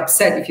who get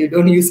upset if you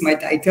don't use my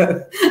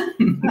title.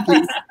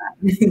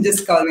 Please,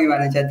 just call me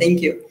Vanajah.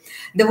 Thank you.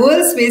 The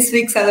World Space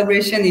Week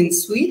celebration in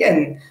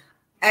Sweden.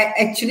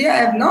 I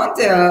have not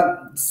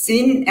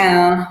seen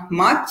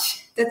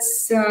much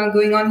that's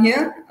going on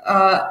here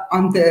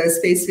on the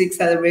Space Week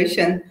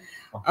celebration.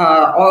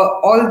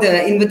 All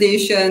the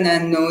invitation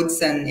and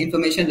notes and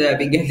information that I've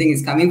been getting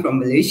is coming from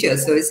Malaysia.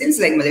 So it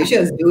seems like Malaysia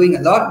is doing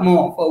a lot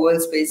more for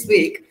World Space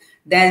Week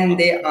than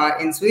they are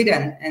in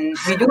Sweden. And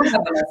we do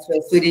have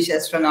a Swedish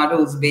astronaut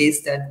who's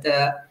based at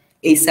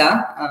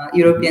ESA,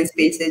 European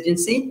Space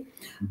Agency.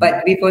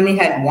 But we've only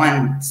had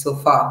one so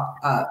far.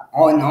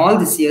 On all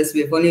these years,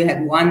 we've only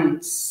had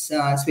one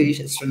Swedish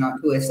astronaut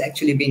who has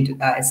actually been to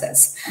the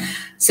ISS.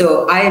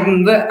 So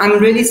I'm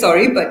really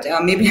sorry, but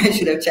maybe I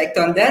should have checked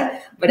on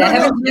that. But I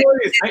haven't.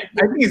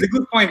 I think it's a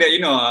good point that, you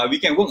know, we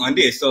can work on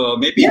this. So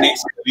maybe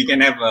next year we can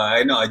have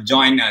you know, a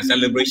joint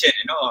celebration.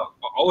 You know,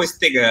 always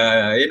take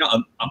an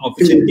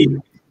opportunity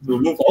to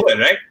move forward,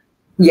 right?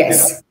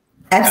 Yes,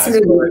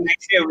 absolutely. So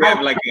next year we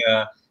have like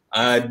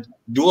a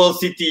dual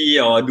city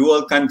or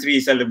dual country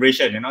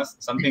celebration, you know,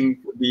 something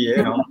would be,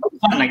 you know,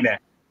 fun like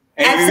that.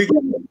 And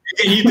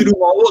we need to do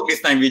more work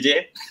this time,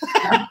 Vijay.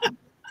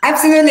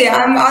 Absolutely,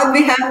 I'll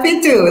be happy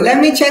to. Let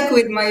me check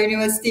with my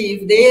university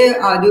if they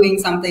are doing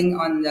something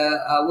on the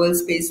World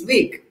Space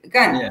Week.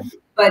 Again, yeah.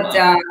 But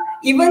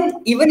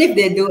even if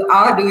they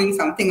are doing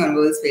something on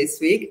World Space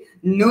Week,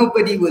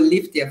 nobody will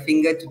lift their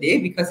finger today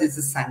because it's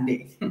a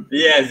Sunday.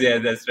 Yes,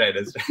 that's right.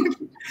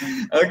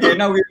 Okay,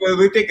 now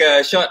we'll take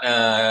a short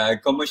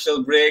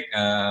commercial break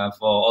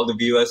for all the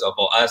viewers or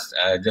for us,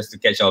 just to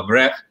catch our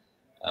breath.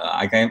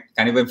 I can't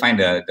even find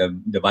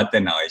the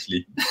button now,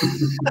 actually.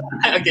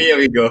 Okay, here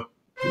we go.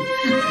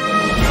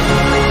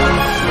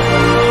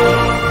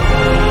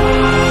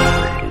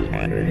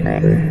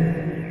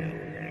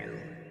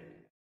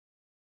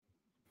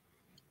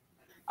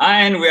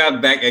 And we are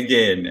back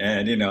again,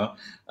 and you know,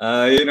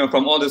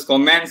 from all those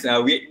comments,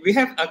 we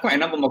have quite a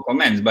number more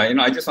comments. But you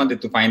know, I just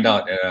wanted to find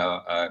out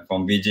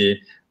from Vijay,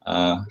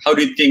 how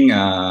do you think,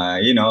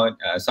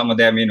 some of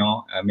them,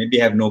 maybe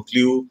have no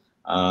clue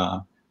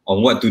on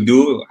what to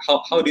do.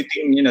 How do you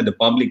think, the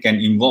public can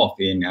involve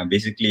in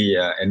basically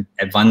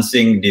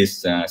advancing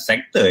this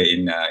sector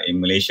in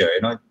Malaysia?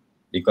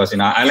 Because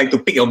I like to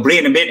pick your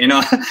brain a bit. I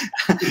know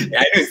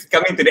it's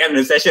coming to the end of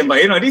the session,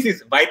 but this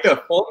is vital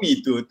for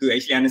me to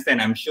actually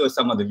understand. I'm sure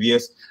some of the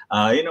viewers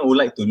would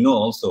like to know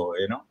also.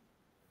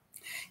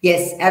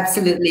 Yes,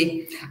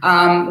 absolutely.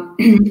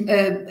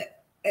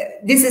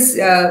 This is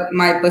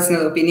my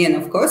personal opinion,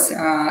 of course.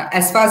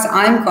 As far as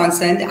I'm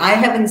concerned, I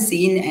haven't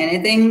seen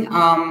anything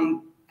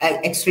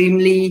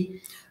extremely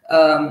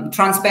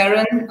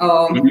transparent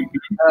or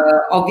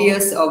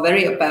obvious or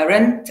very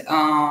apparent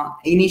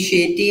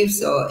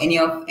initiatives or any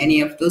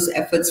of those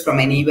efforts from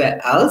anywhere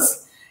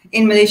else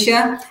in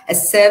Malaysia,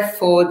 except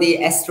for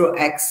the Astro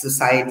X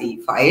Society,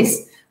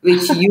 Faiz,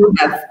 which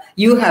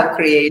you have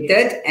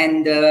created,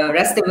 and the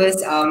rest of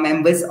us are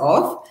members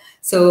of.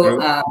 So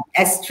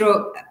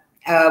Astro,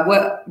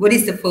 what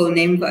is the full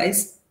name,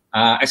 Faiz?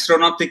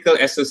 Astronautical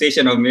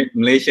Association of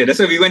Malaysia. That's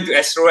why we went to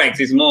Astro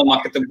X. It's more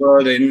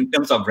marketable in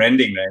terms of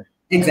branding, right?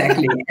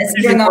 Exactly.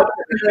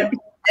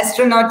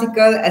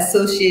 Astronautical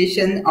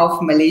Association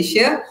of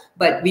Malaysia,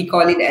 but we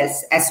call it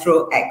as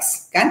Astro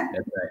X. Kan?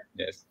 That's right.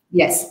 Yes.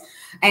 Yes.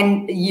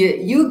 And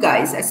you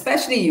guys,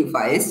 especially you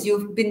Faiz,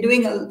 you've been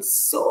doing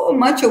so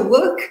much of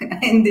work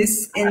in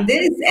this, and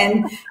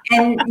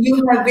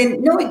you have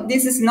been. No,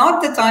 this is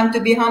not the time to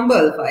be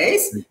humble,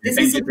 Faiz. This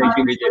is the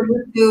time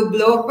to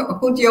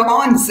hoot your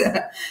horns,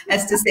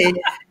 as to say.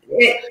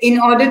 In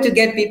order to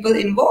get people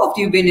involved,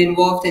 you've been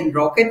involved in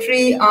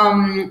rocketry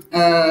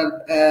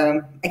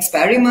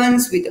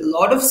experiments with a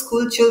lot of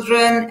school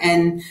children,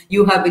 and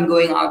you have been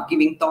going out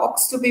giving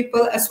talks to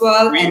people as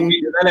well.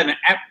 We developed an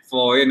app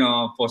for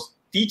for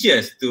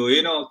teachers to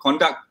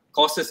conduct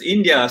courses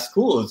in their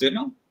schools.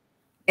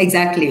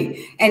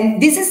 Exactly.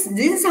 And this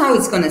is how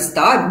it's going to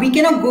start. We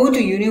cannot go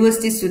to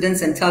university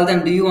students and tell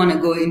them, do you want to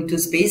go into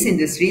space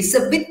industry? It's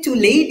a bit too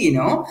late, you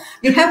know.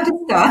 We have to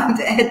start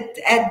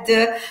at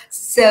the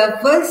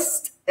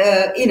first,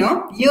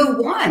 year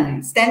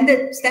one,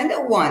 standard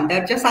one,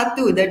 Darjah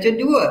 1, Darjah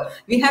 2.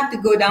 We have to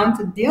go down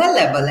to their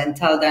level and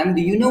tell them,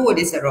 do you know what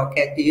is a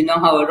rocket? Do you know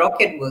how a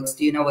rocket works?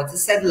 Do you know what's a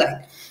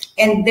satellite?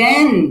 And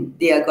then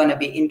they are going to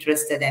be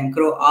interested and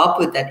grow up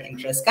with that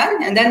interest.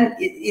 And then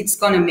it's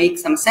going to make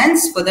some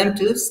sense for them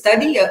to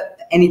study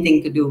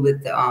anything to do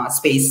with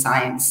space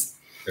science.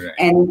 Correct.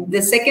 And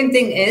the second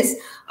thing is,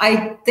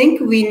 I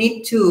think we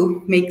need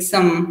to make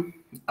some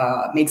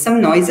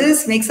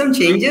noises, make some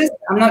changes.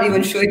 I'm not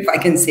even sure if I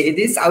can say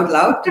this out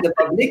loud to the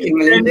public in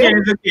Malaysia.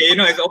 It's okay. You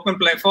know, it's open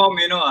platform.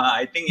 You know,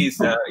 I think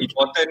it's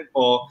important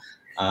for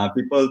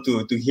people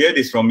to hear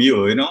this from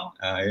you. You know.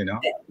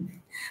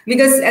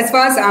 Because as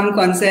far as I'm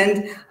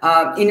concerned,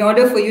 in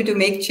order for you to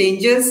make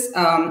changes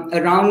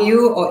around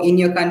you or in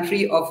your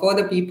country or for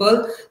the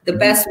people, the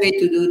best way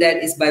to do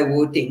that is by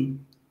voting.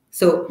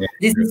 So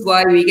this is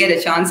why we get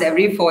a chance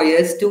every 4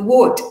 years to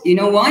vote. You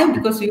know why?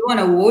 Because we want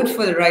to vote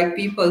for the right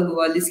people who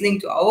are listening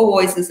to our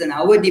voices and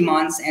our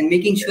demands and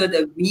making sure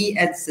that we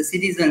as the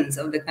citizens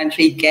of the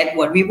country get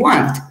what we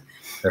want.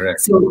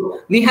 Correct. So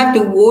we have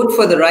to vote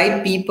for the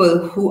right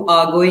people who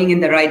are going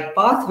in the right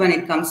path when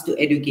it comes to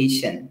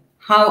education.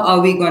 How are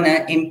we going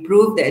to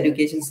improve the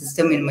education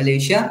system in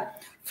Malaysia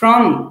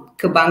from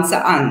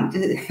kebangsaan,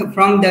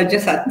 from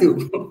Darjah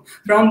 1,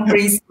 from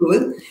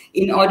preschool,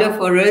 in order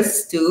for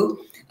us to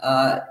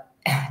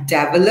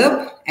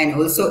develop and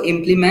also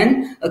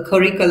implement a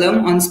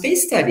curriculum on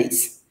space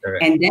studies.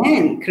 Correct. And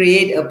then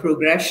create a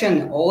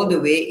progression all the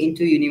way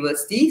into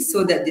university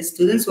so that the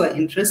students who are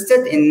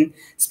interested in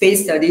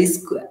space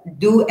studies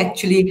do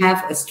actually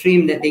have a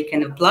stream that they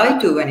can apply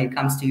to when it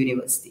comes to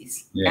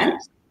universities.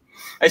 Yes.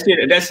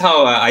 Actually, that's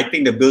how I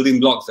think the building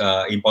blocks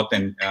are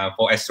important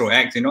for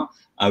AstroX. You know,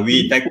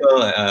 we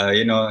tackle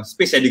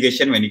space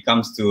education when it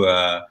comes to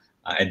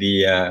at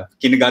the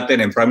kindergarten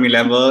and primary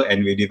level,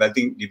 and we're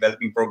developing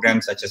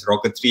programs such as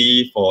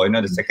rocketry for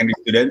the secondary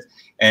students.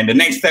 And the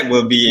next step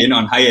will be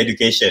on higher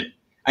education.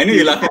 I know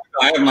you're laughing.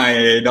 I have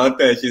my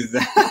daughter. She's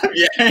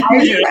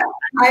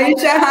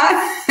Aisha,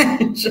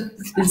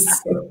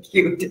 she's so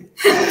cute.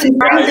 She's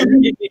trying to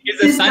be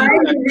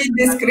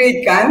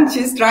discreet, Khan.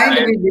 She's trying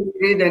to be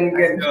discreet and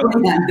good.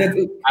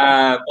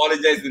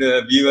 Apologize to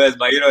the viewers,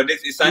 but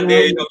this is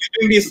Sunday. We're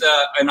doing this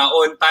in our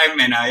own time,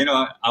 and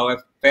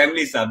our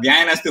families are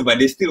behind us too, but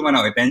they still want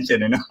our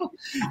attention,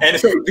 And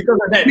so because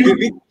of that,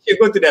 we should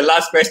go to the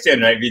last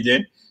question, right,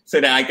 Vijay? So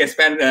that I can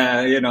spend,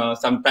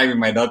 some time with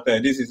my daughter.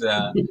 This is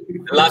the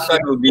last one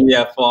will be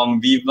from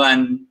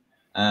Vivan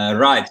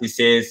Raj. He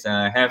says,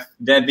 have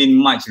there been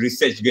much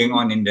research going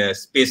on in the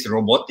space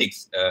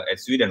robotics at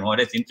Sweden? Oh,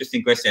 that's an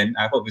interesting question.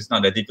 I hope it's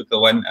not a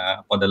difficult one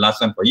for the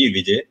last one for you,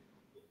 Vijay.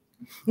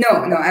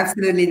 No,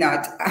 absolutely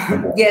not.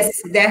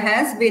 Yes, there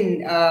has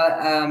been,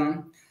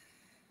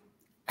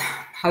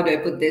 how do I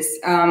put this?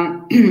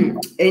 I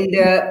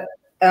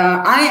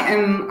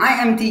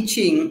am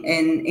teaching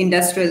in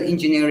industrial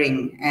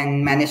engineering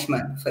and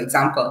management, for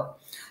example.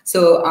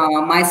 So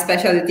my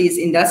specialty is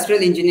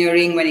industrial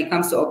engineering when it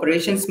comes to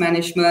operations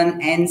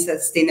management and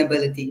sustainable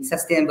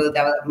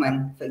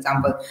development, for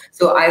example.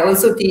 So I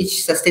also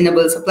teach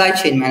sustainable supply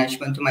chain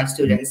management to my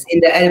students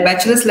at the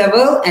bachelor's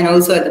level and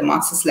also at the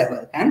master's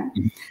level. And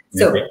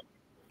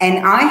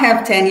I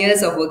have 10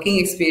 years of working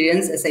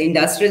experience as an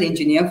industrial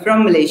engineer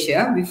from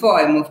Malaysia before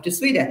I moved to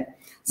Sweden.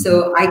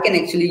 So I can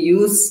actually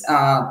use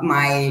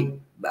my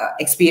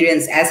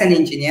experience as an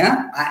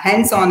engineer, a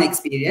hands-on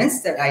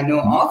experience that I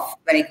know of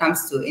when it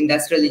comes to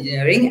industrial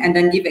engineering, and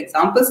then give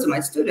examples to my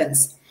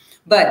students.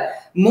 But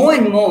more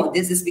and more,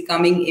 this is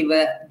becoming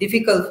even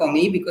difficult for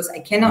me because I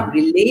cannot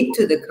relate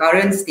to the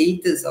current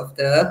status of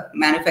the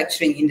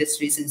manufacturing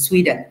industries in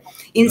Sweden.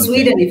 In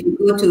Sweden, if you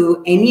go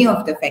to any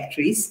of the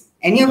factories,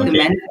 any of the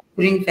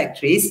manufacturing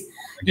factories,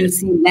 you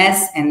see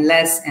less and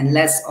less and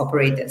less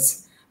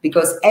operators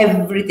because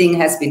everything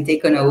has been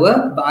taken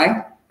over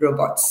by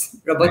robots,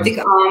 robotic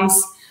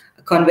arms,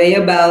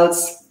 conveyor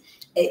belts.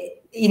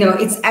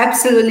 It's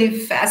absolutely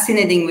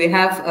fascinating. We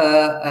have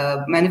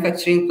a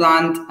manufacturing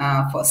plant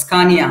for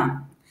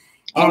Scania.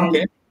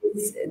 And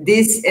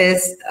this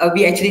is,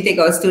 we actually take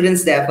our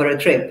students there for a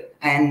trip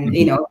and,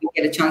 we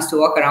get a chance to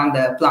walk around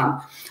the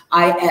plant.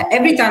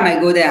 Every time I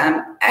go there,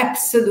 I'm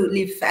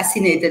absolutely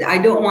fascinated. I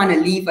don't want to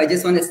leave. I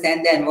just want to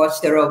stand there and watch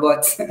the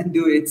robots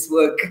do its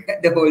work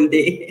the whole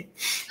day.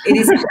 It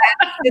is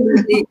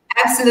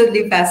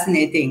absolutely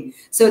fascinating.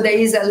 So there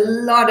is a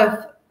lot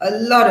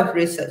of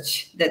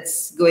research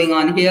that's going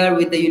on here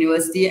with the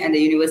university, and the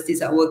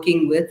universities are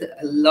working with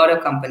a lot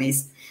of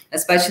companies,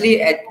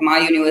 especially at my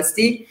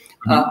university.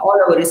 All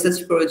our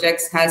research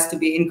projects has to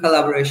be in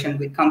collaboration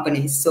with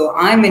companies. So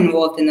I'm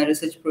involved in a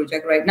research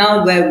project right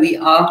now where we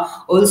are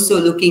also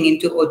looking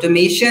into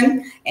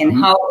automation and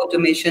how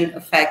automation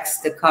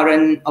affects the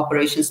current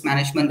operations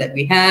management that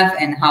we have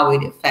and how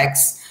it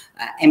affects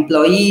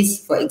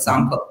employees, for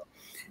example.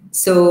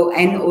 So,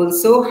 and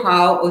also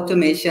how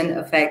automation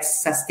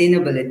affects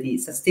sustainability,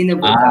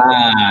 sustainable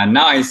development.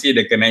 Now I see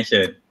the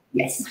connection.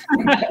 Yes.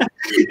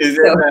 Is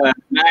it a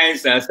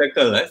nice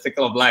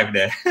circle of life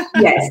there?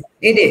 Yes,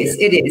 it is.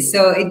 It is.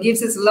 So it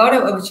gives us a lot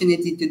of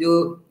opportunity to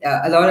do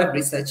a lot of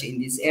research in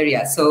this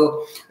area.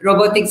 So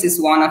robotics is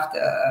one of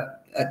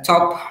the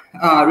top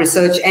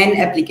research and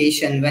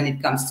application when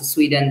it comes to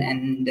Sweden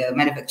and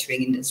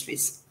manufacturing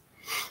industries.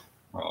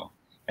 Oh.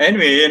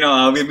 Anyway,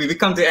 we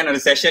come to the end of the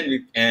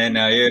session, and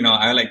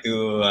I like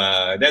to.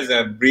 That's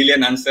a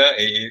brilliant answer.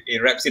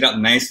 It wraps it up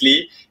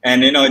nicely.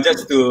 And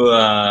just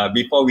to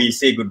before we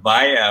say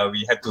goodbye,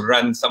 we have to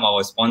run some of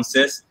our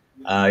sponsors.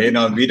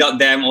 Without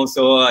them,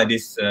 also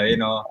these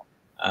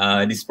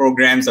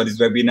programs or these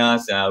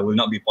webinars will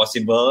not be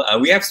possible.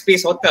 We have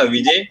Space Hotel,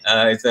 Vijay.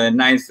 It's a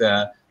nice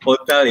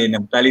hotel in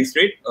Pali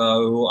Street,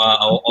 who are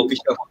our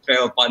official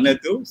hotel partner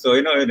too. So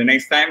the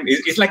next time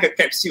it's like a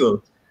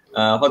capsule.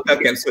 Hotel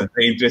capsule,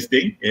 very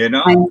interesting, Yeah.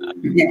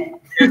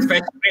 It's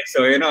fashion rate,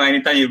 so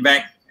anytime you're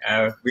back,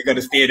 we got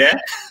to stay there.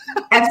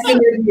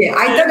 Absolutely.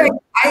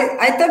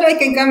 I thought I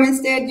can come and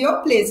stay at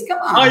your place. Come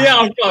on. Oh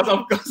yeah,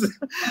 of course.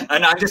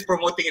 And I'm just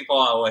promoting it for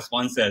our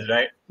sponsors,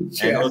 right?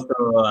 Sure. And also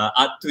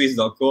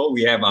arttwist.co,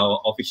 we have our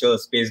official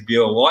Space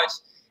Bio watch.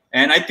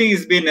 And I think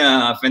it's been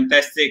a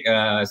fantastic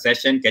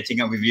session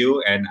catching up with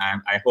you, and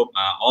I hope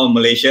all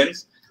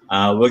Malaysians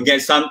we'll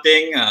get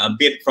something a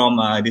bit from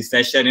this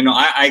session.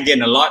 I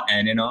gain a lot,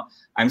 and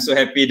I'm so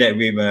happy that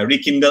we've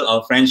rekindled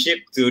our friendship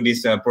through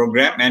this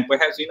program, and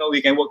perhaps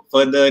we can work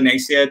further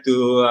next year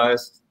to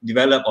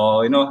develop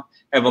or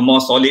have a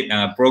more solid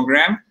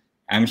program.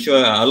 I'm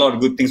sure a lot of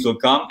good things will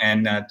come.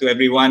 And to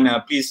everyone,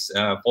 please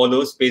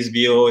follow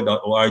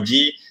spacevio.org.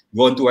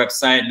 Go onto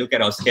website, look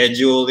at our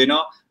schedule.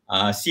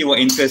 See what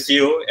interests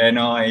you. And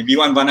if you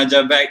want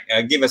Vanajah back,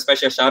 give a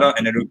special shout out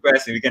and a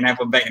request if we can have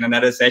her back in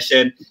another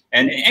session.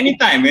 And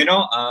anytime,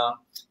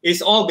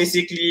 it's all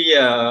basically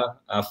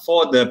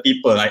for the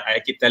people.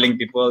 I keep telling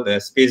people the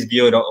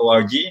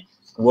spacevio.org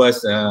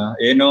was,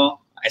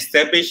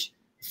 established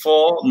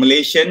for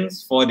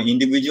Malaysians, for the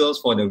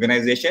individuals, for the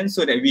organizations,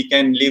 so that we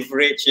can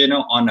leverage,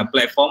 on a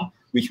platform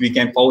which we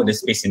can forward the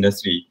space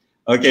industry.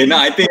 Okay, now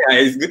I think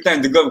it's good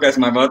time to go because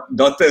my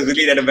daughter is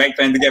really at the back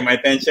trying to get my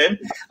attention.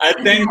 I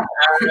thank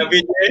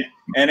Vijay,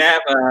 and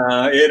have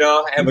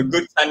a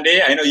good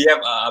Sunday. I know you have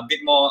a bit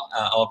more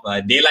of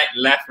daylight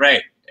left,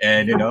 right?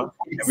 And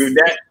with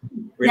that,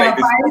 we like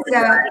to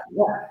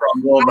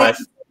from all of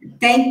us.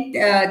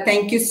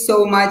 Thank you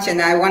so much,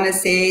 and I want to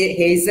say,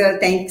 Hazel,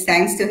 thanks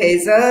to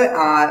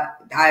Hazel.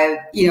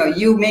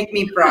 You make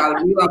me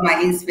proud. You are my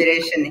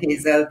inspiration,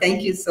 Hazel.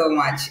 Thank you so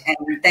much, and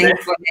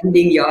thanks for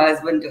lending your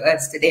husband to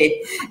us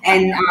today.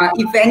 And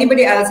if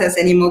anybody else has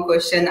any more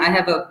question, I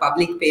have a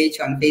public page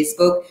on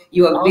Facebook.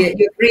 You're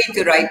free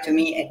to write to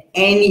me at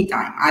any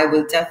time. I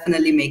will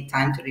definitely make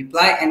time to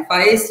reply. And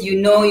Faiz,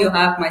 you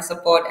have my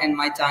support and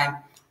my time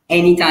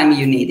anytime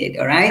you need it.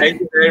 All right.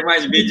 Thank you very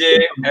much,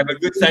 Vijay. Have a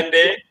good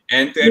Sunday,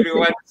 and to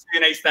everyone, see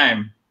you next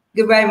time.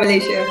 Goodbye,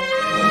 Malaysia.